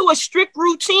into a strict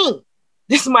routine.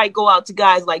 This might go out to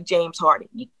guys like James Harden.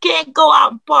 You can't go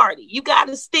out and party. You got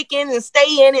to stick in and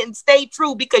stay in it and stay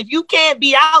true because you can't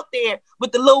be out there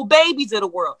with the little babies of the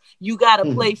world. You got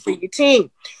to play for your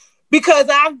team. Because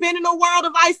I've been in a world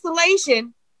of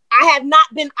isolation. I have not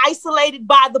been isolated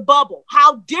by the bubble.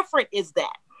 How different is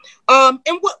that?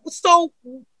 So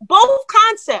both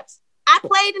concepts. I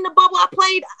played in the bubble.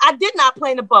 I did not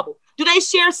play in the bubble. Do they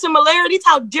share similarities?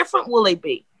 How different will they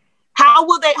be? How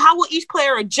will each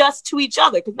player adjust to each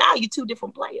other? Because now you're two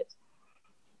different players.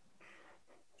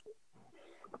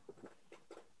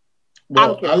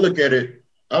 Well, I look at it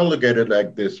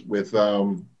like this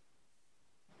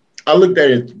I looked at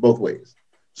it both ways.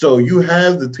 So you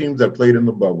have the teams that played in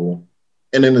the bubble,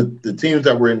 and then the teams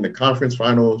that were in the conference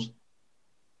finals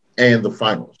and the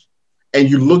finals. And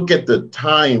you look at the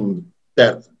time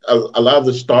that a lot of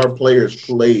the star players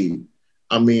played.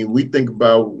 I mean, we're thinking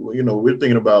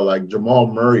about like Jamal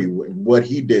Murray, what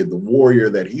he did, the warrior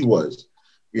that he was.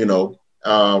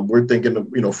 We're thinking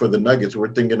of, for the Nuggets,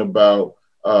 we're thinking about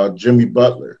Jimmy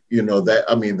Butler.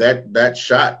 That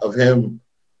shot of him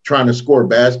trying to score a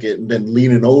basket and then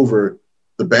leaning over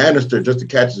the banister just to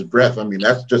catch his breath. I mean,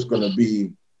 that's just going to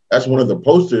be, that's one of the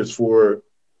posters for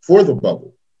the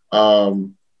bubble.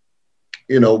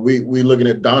 We looking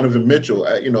at Donovan Mitchell,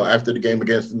 after the game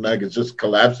against the Nuggets, just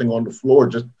collapsing on the floor,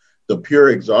 just the pure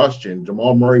exhaustion.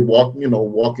 Jamal Murray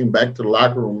walking back to the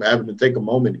locker room, having to take a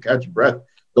moment to catch breath.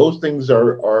 Those things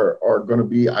are going to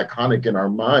be iconic in our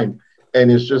mind.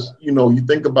 And it's just, you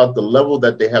think about the level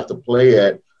that they have to play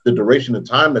at, the duration of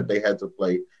time that they had to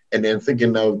play, and then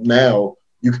thinking of now,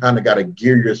 you kind of got to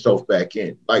gear yourself back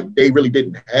in. Like, they really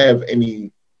didn't have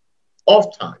any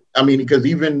off time. I mean, because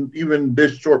even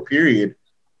this short period,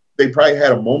 they probably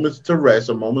had a moments to rest,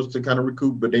 a moments to kind of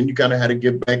recoup, but then you kind of had to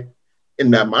get back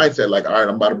in that mindset, like, all right,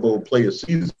 I'm about to go play a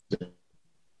season,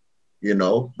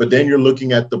 But then you're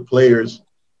looking at the players,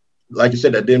 like you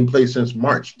said, that didn't play since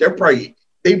March. They've probably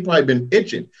been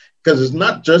itching, because it's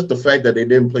not just the fact that they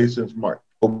didn't play since March.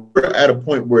 But we're at a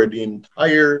point where the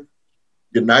entire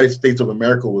United States of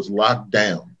America was locked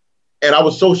down. And I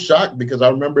was so shocked because I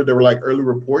remember there were like early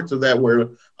reports of that where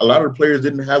a lot of the players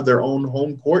didn't have their own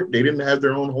home court. They didn't have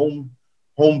their own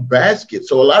home basket.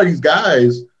 So a lot of these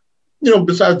guys,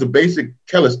 besides the basic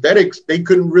calisthenics, they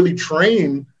couldn't really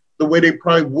train the way they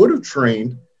probably would have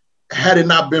trained had it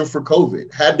not been for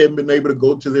COVID, had they been able to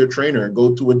go to their trainer and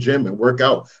go to a gym and work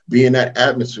out, be in that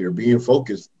atmosphere, being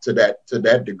focused to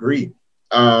that degree.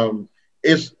 I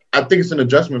think it's an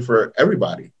adjustment for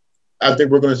everybody. I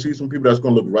think we're going to see some people that's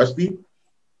going to look rusty.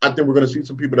 I think we're going to see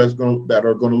some people that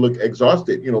are going to look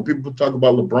exhausted. People talk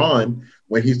about LeBron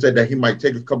when he said that he might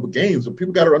take a couple games. So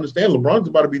people got to understand LeBron's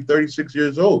about to be 36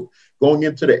 years old, going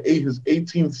into his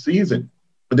 18th season.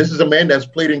 But this is a man that's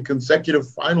played in consecutive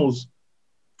finals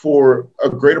for a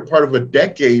greater part of a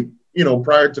decade,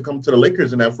 prior to coming to the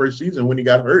Lakers in that first season when he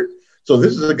got hurt. So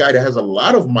this is a guy that has a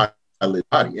lot of mileage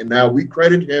body. And now we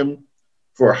credit him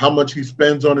for how much he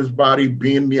spends on his body,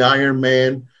 being the Iron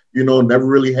Man, never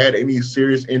really had any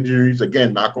serious injuries.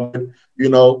 Again, knock on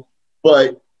wood,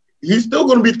 but he's still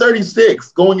going to be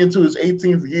 36 going into his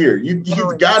 18th year. He's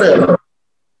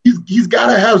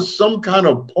gotta have some kind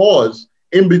of pause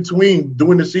in between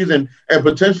doing the season and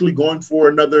potentially going for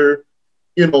another,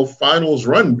 finals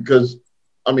run. Because,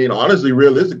 I mean, honestly,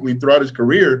 realistically, throughout his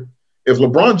career, if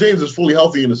LeBron James is fully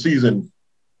healthy in the season,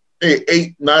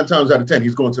 8, 9 times out of 10,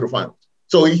 he's going to the finals.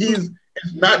 So it's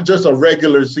not just a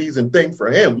regular season thing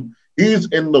for him.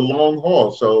 He's in the long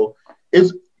haul. So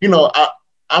it's,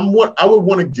 I would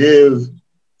want to give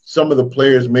some of the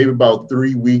players maybe about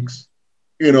 3 weeks,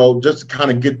 just to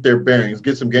kind of get their bearings,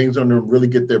 get some games on them, really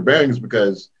get their bearings,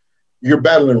 because you're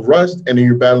battling rust and then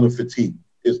you're battling fatigue.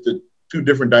 It's the two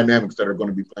different dynamics that are going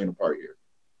to be playing a part here.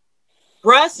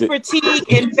 Rust, fatigue,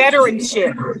 and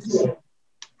veteranship.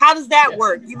 How does that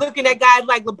work? You're looking at guys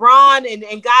like LeBron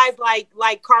and guys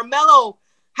like Carmelo.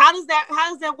 How does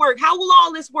that work? How will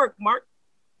all this work, Mark?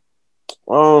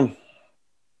 Due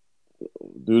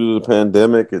to the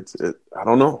pandemic, I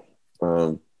don't know.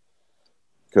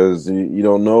 Because you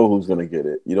don't know who's going to get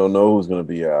it. You don't know who's going to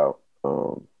be out.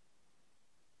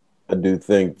 I do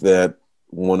think that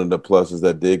one of the pluses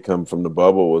that did come from the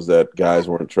bubble was that guys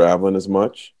weren't traveling as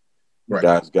much. Right.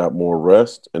 Guys got more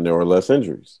rest, and there were less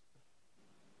injuries.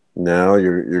 Now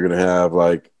you're going to have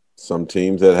like some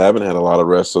teams that haven't had a lot of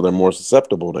rest, so they're more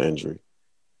susceptible to injury.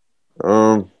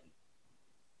 I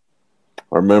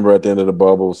remember at the end of the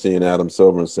bubble seeing Adam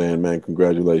Silver saying, "Man,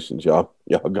 congratulations, y'all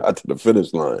got to the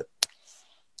finish line."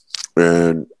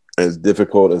 And as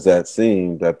difficult as that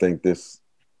seemed, I think this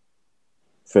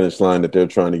finish line that they're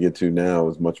trying to get to now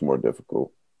is much more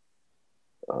difficult.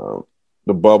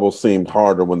 The bubble seemed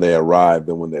harder when they arrived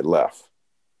than when they left.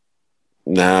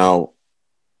 Now,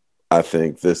 I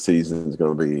think this season is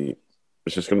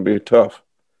it's just going to be tough.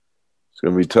 It's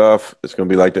going to be tough. It's going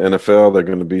to be like the NFL. There are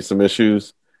going to be some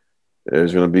issues.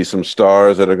 There's going to be some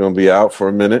stars that are going to be out for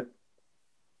a minute.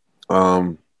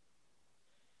 And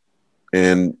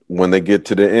when they get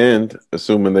to the end,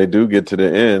 assuming they do get to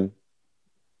the end,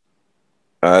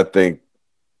 I think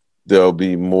they'll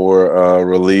be more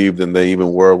relieved than they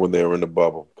even were when they were in the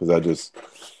bubble. Because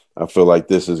I feel like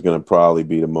this is going to probably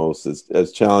be the most,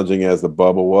 as challenging as the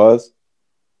bubble was,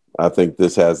 I think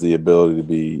this has the ability to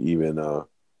be even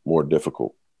more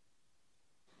difficult.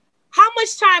 How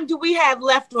much time do we have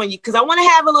left on you? Because I want to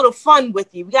have a little fun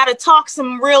with you. We got to talk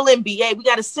some real NBA. We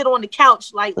got to sit on the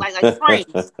couch like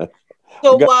friends.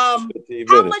 So how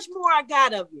much more I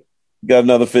got of you? Got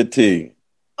another 15.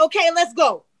 Okay, let's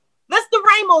go. Let's the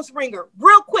Ramos ringer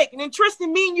real quick. And then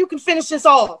Tristan, me and you can finish this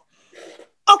off.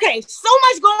 Okay, so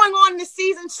much going on this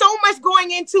season, so much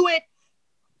going into it.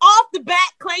 Off the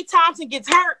bat, Klay Thompson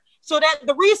gets hurt. So that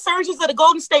the resurgence of the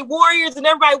Golden State Warriors and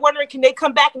everybody wondering, can they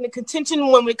come back into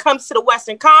contention when it comes to the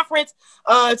Western Conference?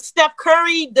 Steph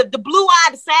Curry, the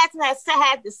blue-eyed assassin, has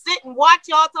had to sit and watch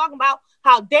y'all talking about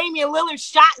how Damian Lillard's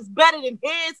shot is better than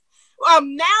his.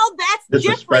 Now that's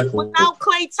different without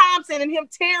Klay Thompson and him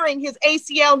tearing his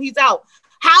ACL and he's out.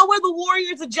 How will the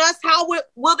Warriors adjust? How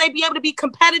will they be able to be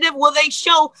competitive? Will they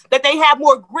show that they have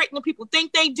more grit than people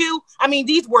think they do? I mean,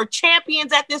 these were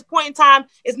champions at this point in time.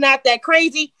 It's not that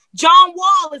crazy. John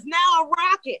Wall is now a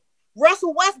Rocket.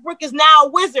 Russell Westbrook is now a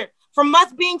Wizard. From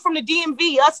us being from the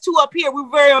DMV, us two up here, we're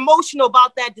very emotional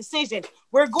about that decision.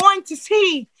 We're going to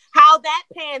see how that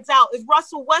pans out. Is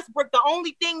Russell Westbrook the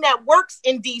only thing that works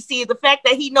in DC is the fact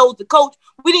that he knows the coach.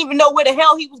 We didn't even know where the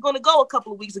hell he was going to go a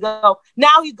couple of weeks ago.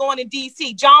 Now he's going in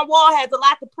DC. John Wall has a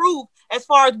lot to prove as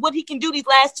far as what he can do these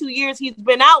last 2 years he's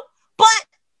been out, but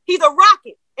he's a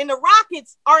Rocket. And the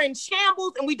Rockets are in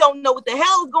shambles, and we don't know what the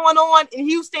hell is going on in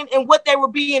Houston and what they will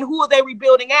be and who are they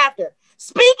rebuilding after.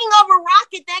 Speaking of a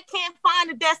Rocket that can't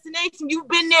find a destination, you've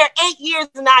been there 8 years,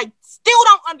 and I still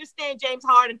don't understand, James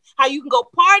Harden, how you can go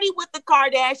party with the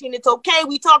Kardashian. It's okay.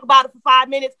 We talk about it for 5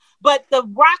 minutes, but the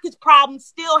Rockets' problems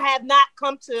still have not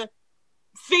come to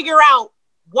figure out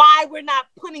why we're not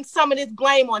putting some of this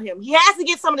blame on him. He has to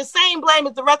get some of the same blame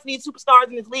as the rest of these superstars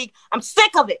in this league. I'm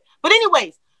sick of it. But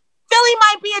anyways, Philly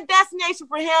might be a destination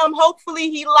for him. Hopefully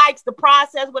he likes the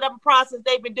process, whatever process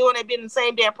they've been doing. They've been in the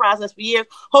same damn process for years.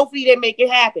 Hopefully they make it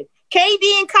happen.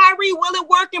 KD and Kyrie, will it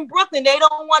work in Brooklyn? They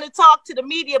don't want to talk to the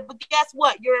media, but guess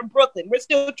what? You're in Brooklyn. We're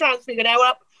still trying to figure that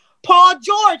out. Paul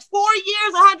George, 4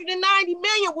 years, $190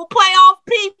 million. Will playoff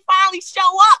P finally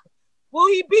show up? Will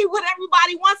he be what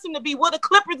everybody wants him to be? Will the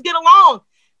Clippers get along?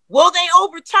 Will they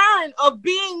overturn of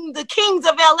being the kings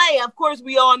of LA? Of course,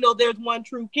 we all know there's one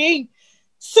true king.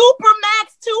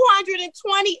 Supermax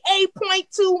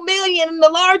 $228.2 million, the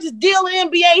largest deal in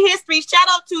NBA history. Shout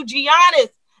out to Giannis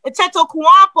And Teto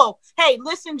Kuampo, hey,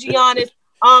 listen, Giannis,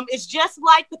 it's just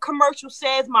like the commercial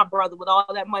says, my brother, with all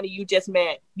that money you just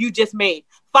made.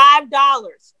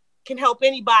 $5 can help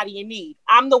anybody in need.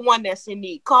 I'm the one that's in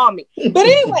need. Call me. But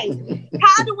anyway,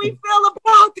 how do we feel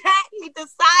about that? He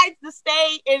decides to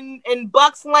stay in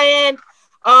Bucks land.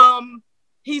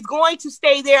 He's going to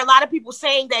stay there. A lot of people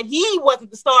saying that he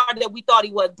wasn't the star that we thought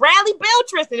he was. Bradley Beal,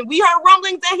 Tristan, and we heard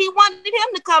rumblings that he wanted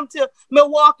him to come to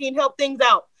Milwaukee and help things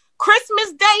out.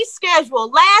 Christmas Day schedule,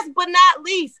 last but not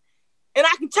least, and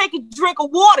I can take a drink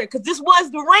of water because this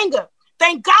was the ringer.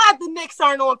 Thank God the Knicks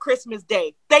aren't on Christmas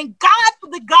Day. Thank God for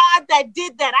the God that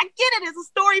did that. I get it. It's a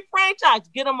story franchise.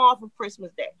 Get them off of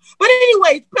Christmas Day. But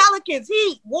anyways, Pelicans,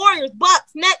 Heat, Warriors,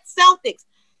 Bucks, Nets, Celtics,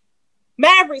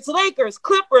 Mavericks, Lakers,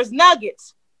 Clippers,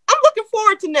 Nuggets. I'm looking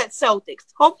forward to Nets, Celtics.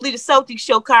 Hopefully the Celtics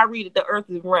show Kyrie that the earth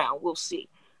is round. We'll see.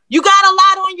 You got a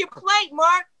lot on your plate,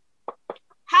 Mark.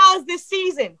 How is this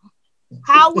season?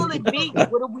 How will it be?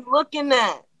 What are we looking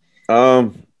at?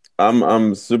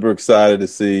 I'm super excited to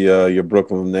see your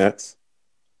Brooklyn Nets.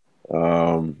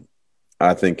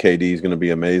 I think KD is going to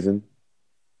be amazing.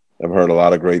 I've heard a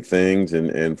lot of great things,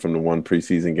 and from the one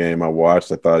preseason game I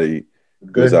watched, I thought he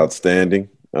was outstanding.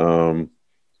 So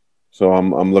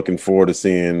I'm looking forward to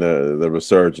seeing the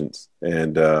resurgence,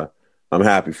 and I'm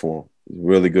happy for him. He's a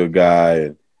really good guy,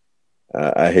 and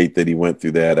I hate that he went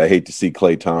through that. I hate to see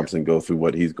Klay Thompson go through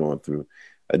what he's going through.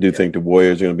 I do think the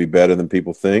Warriors are going to be better than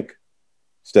people think.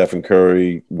 Stephen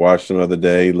Curry, watched him the other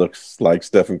day, looks like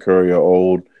Stephen Curry are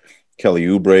old. Kelly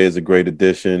Oubre is a great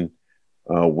addition.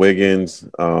 Wiggins,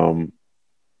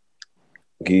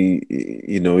 he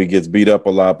gets beat up a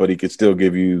lot, but he could still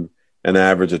give you an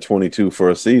average of 22 for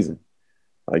a season,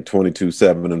 like 22,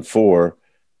 7, and 4.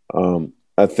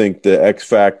 I think the X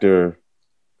factor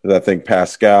is I think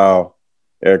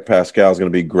Eric Pascal is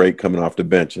going to be great coming off the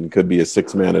bench and could be a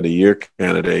 6-man of the year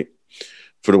candidate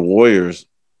for the Warriors.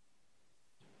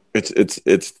 It's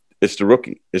the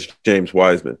rookie. It's James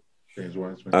Wiseman.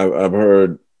 I've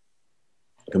heard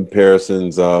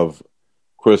comparisons of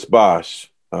Chris Bosh,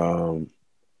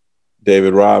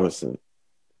 David Robinson.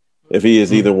 If he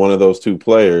is either one of those two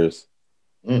players,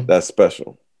 that's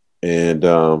special. And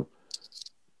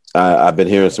I've been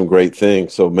hearing some great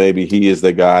things. So maybe he is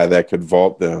the guy that could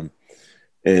vault them.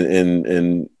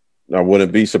 And I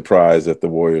wouldn't be surprised if the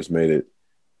Warriors made it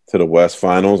to the West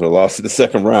Finals or lost in the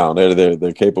second round.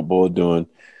 They're capable of doing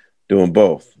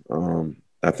both.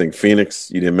 I think Phoenix,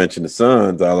 you didn't mention the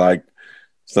Suns. I like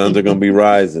Suns are going to be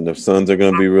rising. The Suns are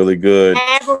going to be really good.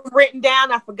 I have it written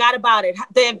down. I forgot about it.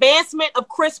 The advancement of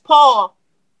Chris Paul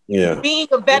being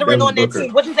a veteran on that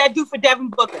team. What does that do for Devin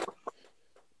Booker?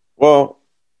 Well,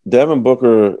 Devin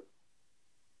Booker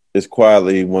is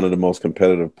quietly one of the most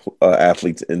competitive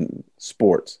athletes in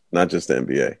sports, not just the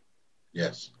NBA.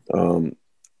 Yes.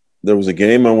 There was a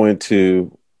game I went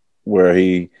to where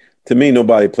to me,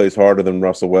 nobody plays harder than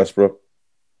Russell Westbrook.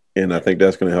 And I think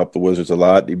that's going to help the Wizards a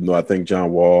lot, even though I think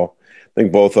John Wall, I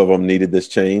think both of them needed this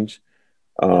change.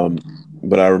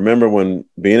 But I remember when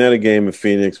being at a game in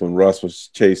Phoenix when Russ was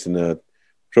chasing a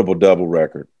triple-double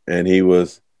record, and he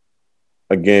was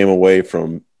a game away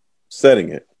from setting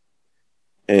it.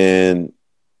 And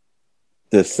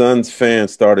the Suns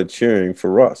fans started cheering for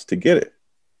Russ to get it.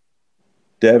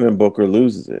 Devin Booker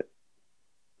loses it.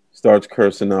 Starts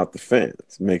cursing out the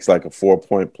fans, makes like a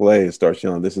 4-point play and starts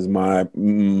yelling, "This is my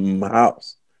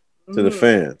house," to the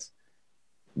fans.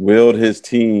 Willed his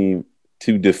team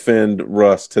to defend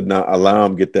Russ, to not allow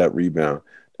him get that rebound,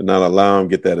 to not allow him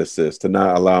get that assist, to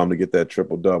not allow him to get that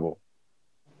triple-double.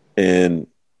 And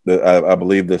I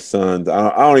believe the Suns, I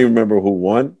don't even remember who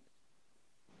won,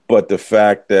 but the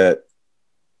fact that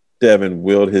Devin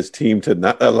willed his team to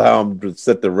not allow him to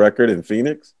set the record in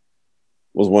Phoenix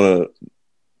was one of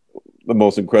the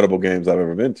most incredible games I've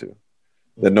ever been to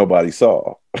that nobody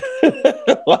saw.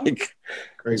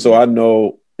 So I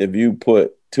know if you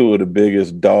put two of the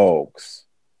biggest dogs,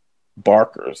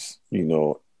 barkers,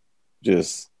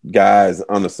 just guys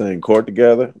on the same court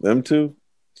together, them two,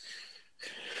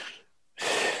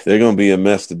 they're going to be a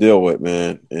mess to deal with,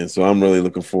 man. And so I'm really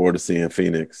looking forward to seeing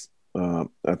Phoenix.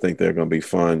 I think they're going to be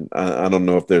fun. I don't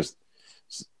know if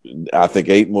I think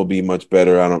Ayton will be much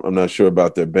better. I'm not sure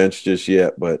about their bench just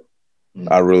yet, but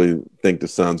I really think the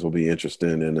Suns will be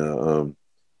interested in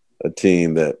a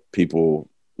team that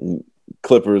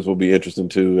Clippers will be interesting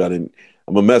too. I'm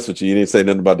gonna mess with you. You didn't say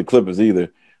nothing about the Clippers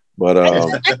either, but I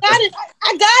got it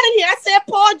here. I said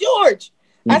Paul George.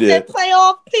 Said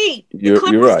playoff P. The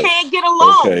Clippers right. Can't get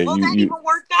along. Okay, Will that even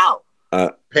work out?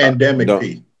 Pandemic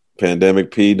P.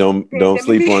 Pandemic P. Don't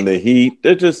sleep on the Heat.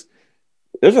 There's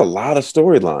a lot of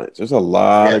storylines. There's a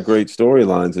lot of great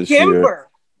storylines this year.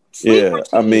 Sleeper Yeah,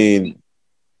 I team. mean,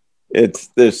 there's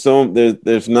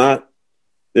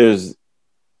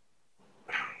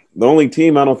the only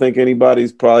team I don't think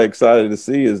anybody's probably excited to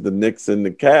see is the Knicks and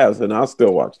the Cavs, and I'll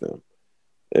still watch them.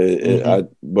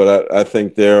 But I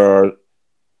think there are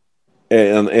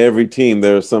on every team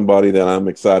there's somebody that I'm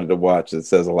excited to watch that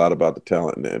says a lot about the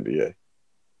talent in the NBA.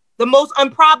 The most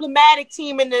unproblematic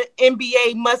team in the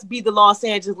NBA must be the Los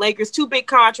Angeles Lakers. 2 big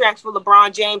contracts for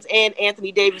LeBron James and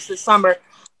Anthony Davis this summer.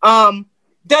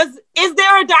 Is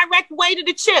there a direct way to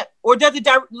the chip, or does it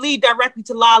lead directly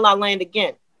to La La Land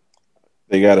again?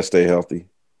 They got to stay healthy.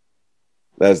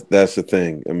 That's the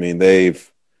thing. I mean,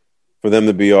 for them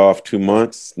to be off 2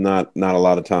 months, not a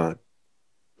lot of time.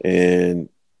 And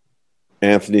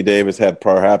Anthony Davis had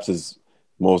perhaps his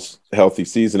most healthy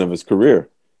season of his career.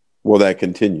 Will that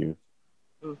continue?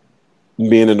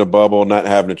 Being in the bubble, not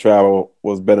having to travel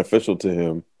was beneficial to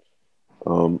him.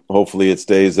 Hopefully it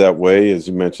stays that way. As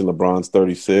you mentioned, LeBron's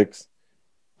 36.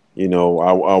 You know,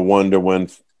 I wonder when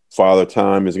Father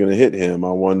Time is going to hit him.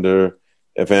 I wonder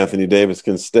if Anthony Davis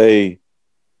can stay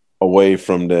away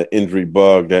from the injury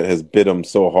bug that has bit him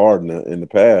so hard in the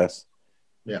past.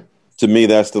 Yeah. To me,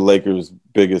 that's the Lakers'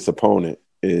 biggest opponent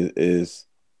is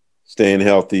staying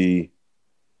healthy,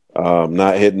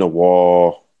 not hitting the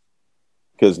wall.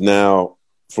 Because now,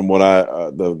 from what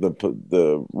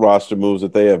the roster moves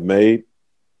that they have made,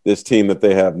 this team that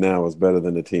they have now is better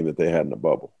than the team that they had in the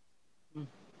bubble.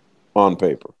 On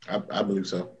paper. I believe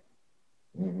so.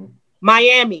 Mm-hmm.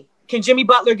 Miami. Can Jimmy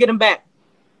Butler get him back?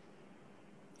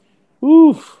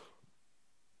 Oof.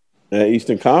 That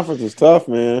Eastern Conference is tough,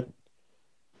 man.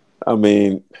 I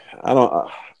mean, I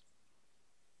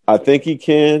think he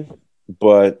can,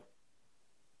 but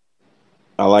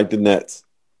I like the Nets.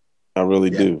 I really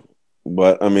do.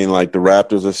 But, I mean, like, the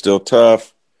Raptors are still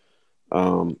tough.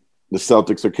 The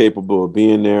Celtics are capable of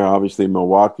being there. Obviously,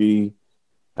 Milwaukee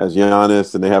has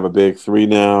Giannis, and they have a big 3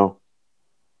 now.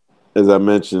 As I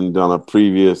mentioned on a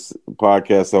previous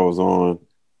podcast I was on,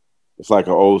 it's like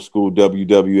an old school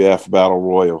WWF Battle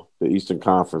Royal, the Eastern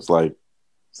Conference. Like,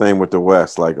 same with the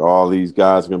West. Like, all these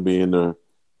guys are going to be in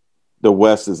the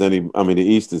West the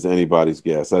East is anybody's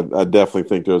guess. I definitely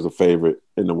think there's a favorite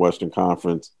in the Western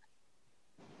Conference.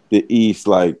 The East,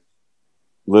 like,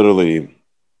 literally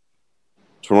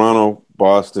Toronto,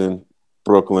 Boston,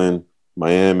 Brooklyn,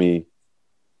 Miami,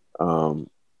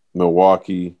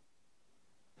 Milwaukee.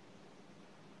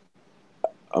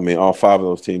 I mean, all 5 of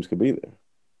those teams could be there.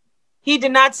 He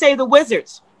did not say the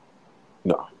Wizards.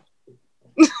 No.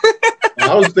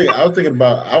 I was thinking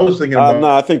about. No,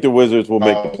 I think the Wizards will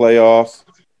make the playoffs,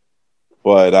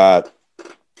 but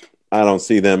I don't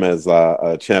see them as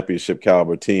a championship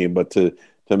caliber team. But to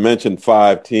mention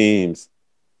 5 teams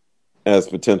as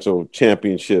potential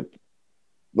championship,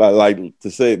 like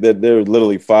to say that there's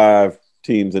literally 5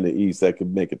 teams in the East that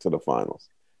could make it to the finals,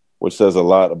 which says a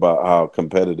lot about how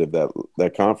competitive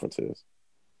that conference is.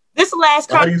 This last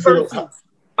conference.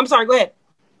 I'm sorry. Go ahead.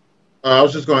 I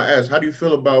was just going to ask, how do you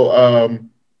feel about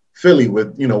Philly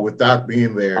with Doc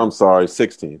being there? I'm sorry,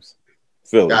 6 teams.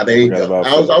 Philly. There you go.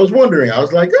 I was wondering. I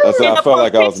was like, I felt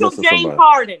like I was missing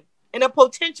somebody. And a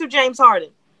potential James Harden.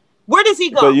 Where does he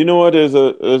go? But you know what? There's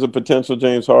a potential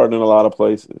James Harden in a lot of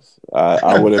places.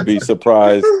 I wouldn't be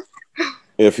surprised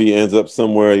if he ends up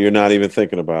somewhere you're not even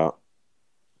thinking about.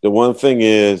 The one thing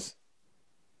is,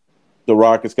 the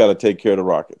Rockets got to take care of the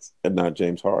Rockets and not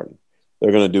James Harden.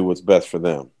 They're going to do what's best for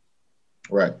them.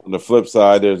 Right. On the flip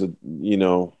side, there's I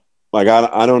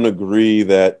don't agree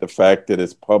that the fact that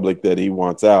it's public that he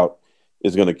wants out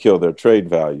is going to kill their trade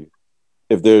value.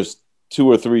 If there's 2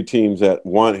 or 3 teams that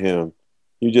want him,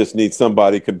 you just need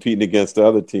somebody competing against the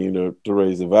other team to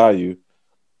raise the value.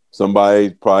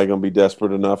 Somebody's probably going to be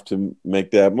desperate enough to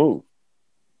make that move.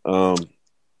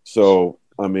 So,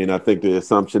 I mean, I think the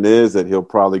assumption is that he'll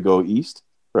probably go east,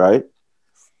 right?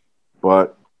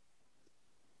 But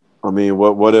I mean,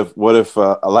 what if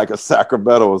like a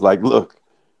Sacramento was like, look,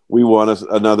 we want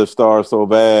another star so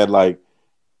bad. Like,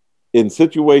 in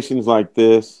situations like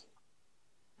this,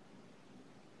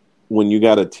 when you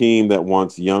got a team that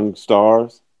wants young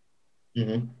stars,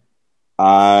 mm-hmm.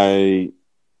 I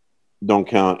don't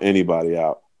count anybody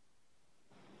out.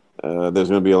 There's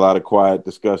going to be a lot of quiet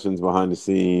discussions behind the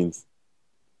scenes.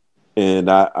 And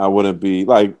I wouldn't be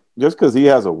like, just because he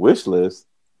has a wish list,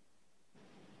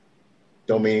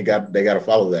 don't mean they got to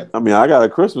follow that. I mean, I got a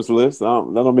Christmas list. That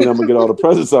don't mean I'm gonna get all the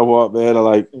presents I want, man.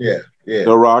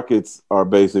 The Rockets are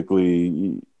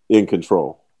basically in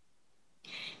control.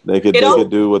 They could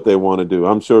do what they want to do.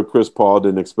 I'm sure Chris Paul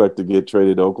didn't expect to get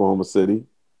traded to Oklahoma City.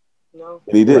 No,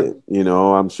 and he did. You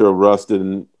know, I'm sure Russ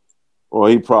didn't Well,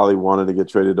 he probably wanted to get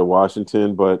traded to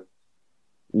Washington, but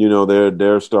you know,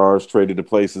 their stars traded to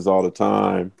places all the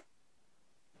time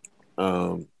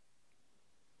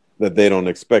that they don't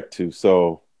expect to.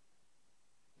 So,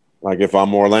 like if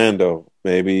I'm Orlando,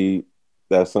 maybe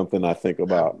that's something I think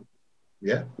about.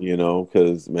 Yeah. You know,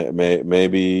 because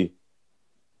maybe,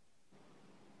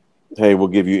 hey, we'll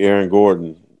give you Aaron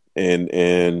Gordon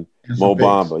and Mo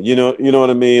Bamba. You know what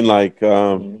I mean? Like,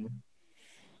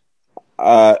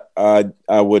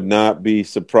 I would not be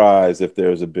surprised if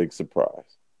there's a big surprise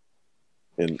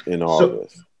in all of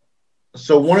this.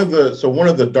 So one of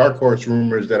the dark horse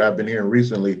rumors that I've been hearing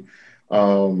recently,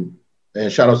 and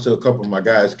shout out to a couple of my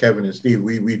guys, Kevin and Steve.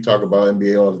 We talk about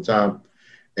NBA all the time,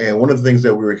 and one of the things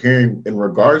that we were hearing in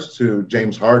regards to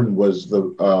James Harden was it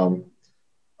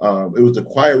was a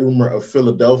quiet rumor of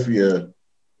Philadelphia,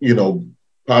 you know,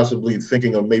 possibly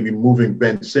thinking of maybe moving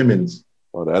Ben Simmons.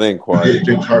 Oh, that ain't quiet.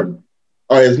 James Harden.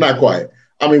 Oh, it's not quiet.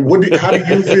 I mean, how do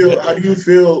you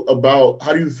feel about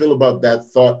that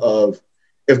thought of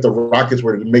if the Rockets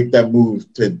were to make that move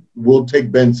we'll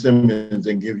take Ben Simmons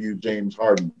and give you James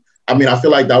Harden? I mean, I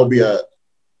feel like that would be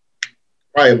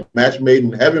probably a match made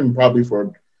in heaven, probably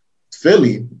for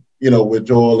Philly, you know, with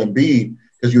Joel Embiid,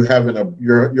 because you'll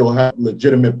have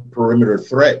legitimate perimeter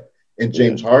threat in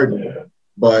James Harden. Yeah.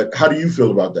 But how do you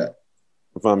feel about that?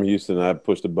 If I'm Houston, I'd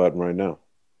push the button right now.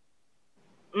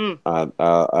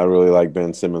 I really like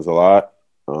Ben Simmons a lot.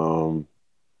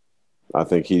 I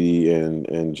think he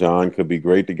and John could be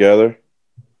great together.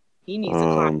 He needs to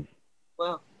climb.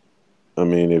 Well, I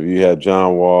mean, if you had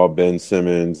John Wall, Ben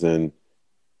Simmons, and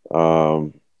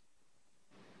under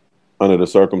the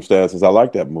circumstances, I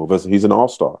like that move. He's an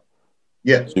all-star.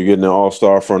 Yeah. So you're getting an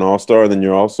all-star for an all-star, then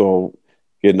you're also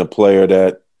getting a player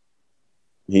that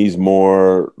he's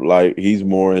more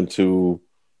into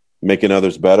making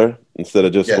others better instead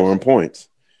of just scoring points.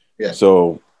 Yeah.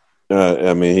 So,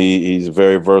 I mean, he's a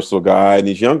very versatile guy, and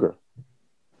he's younger.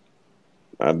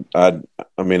 I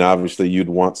mean, obviously, you'd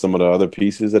want some of the other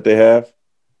pieces that they have.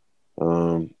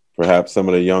 Perhaps some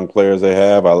of the young players they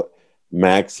have.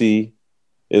 Maxey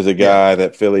is a guy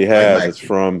that Philly has. It's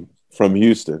from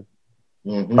Houston,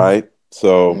 right?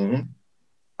 So,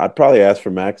 I'd probably ask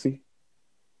for Maxey.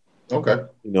 Okay.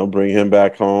 You know, bring him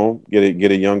back home. Get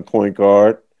a young point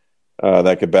guard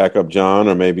that could back up John,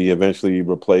 or maybe eventually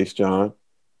replace John.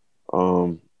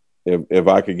 If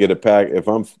I could get if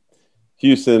I'm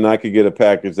Houston, I could get a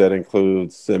package that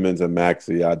includes Simmons and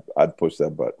Maxey. I'd push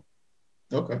that button.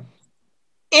 Okay.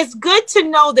 It's good to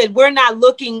know that we're not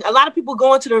looking. A lot of people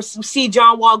going to see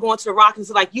John Wall going to the Rockets.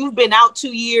 Like, you've been out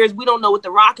 2 years. We don't know what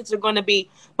the Rockets are going to be,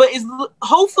 but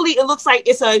hopefully it looks like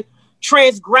it's a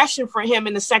transgression for him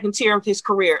in the second tier of his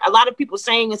career. A lot of people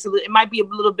saying it might be a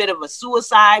little bit of a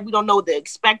suicide. We don't know what to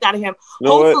expect out of him.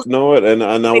 Know what? And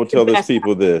I will tell these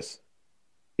people this.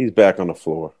 He's back on the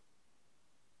floor.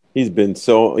 He's been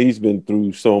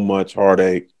through so much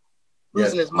heartache.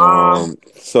 Losing his mom.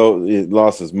 So he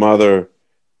lost his mother.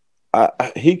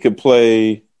 He could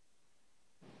play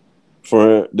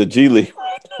for the G League.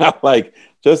 Like,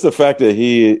 just the fact that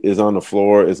he is on the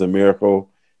floor is a miracle.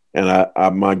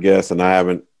 And my guess, and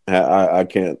I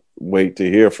can't wait to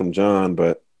hear from John,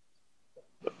 but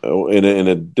in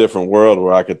a different world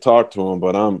where I could talk to him.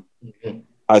 But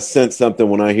I sense something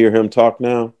when I hear him talk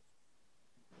now.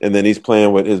 And then he's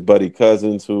playing with his buddy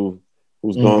Cousins, who's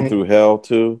gone through hell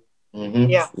too.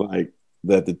 Yeah, like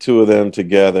that. The two of them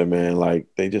together, man, like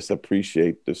they just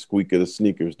appreciate the squeak of the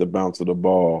sneakers, the bounce of the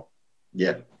ball.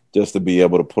 Yeah, just to be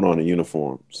able to put on a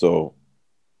uniform. So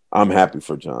I'm happy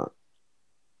for John.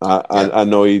 I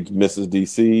know he misses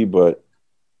DC, but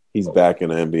he's back in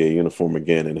the NBA uniform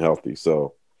again and healthy.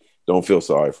 So don't feel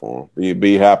sorry for him.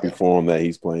 Be happy for him that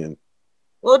he's playing.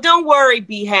 Well, don't worry,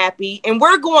 be happy. And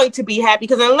we're going to be happy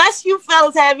because unless you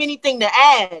fellas have anything to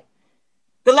add,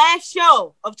 the last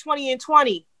show of 20 and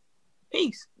 20,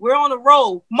 peace. We're on a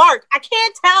roll. Mark, I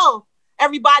can't tell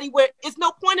everybody where. It's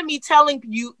no point in me telling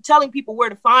people where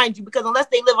to find you, because unless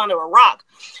they live under a rock,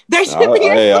 there should be.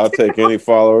 Hey, I'll take any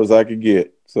followers I can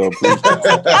get. So please,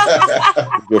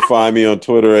 you can find me on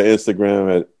Twitter and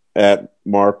Instagram at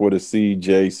Mark with a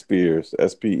CJ Spears,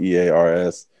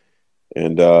 Spears.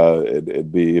 And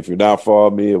it'd be, if you're not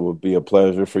following me, it would be a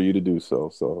pleasure for you to do so.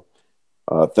 So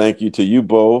thank you to you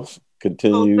both.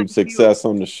 Continued success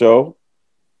on the show.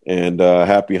 And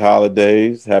happy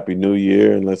holidays, happy new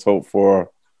year, and let's hope for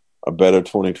a better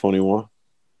 2021.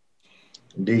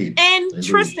 Indeed. And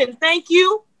Tristan, thank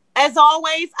you. As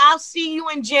always, I'll see you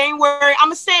in January. I'm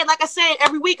going to say it like I say it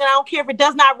every week, and I don't care if it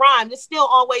does not rhyme. It's still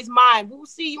always mine. We will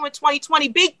see you in 2020.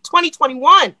 Big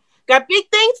 2021. Got big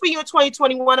things for you in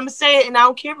 2021. I'm going to say it, and I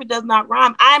don't care if it does not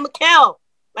rhyme. I am McKell,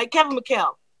 like Kevin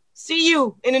McKell. See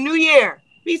you in the new year.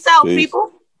 Peace out,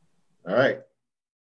 people. All right.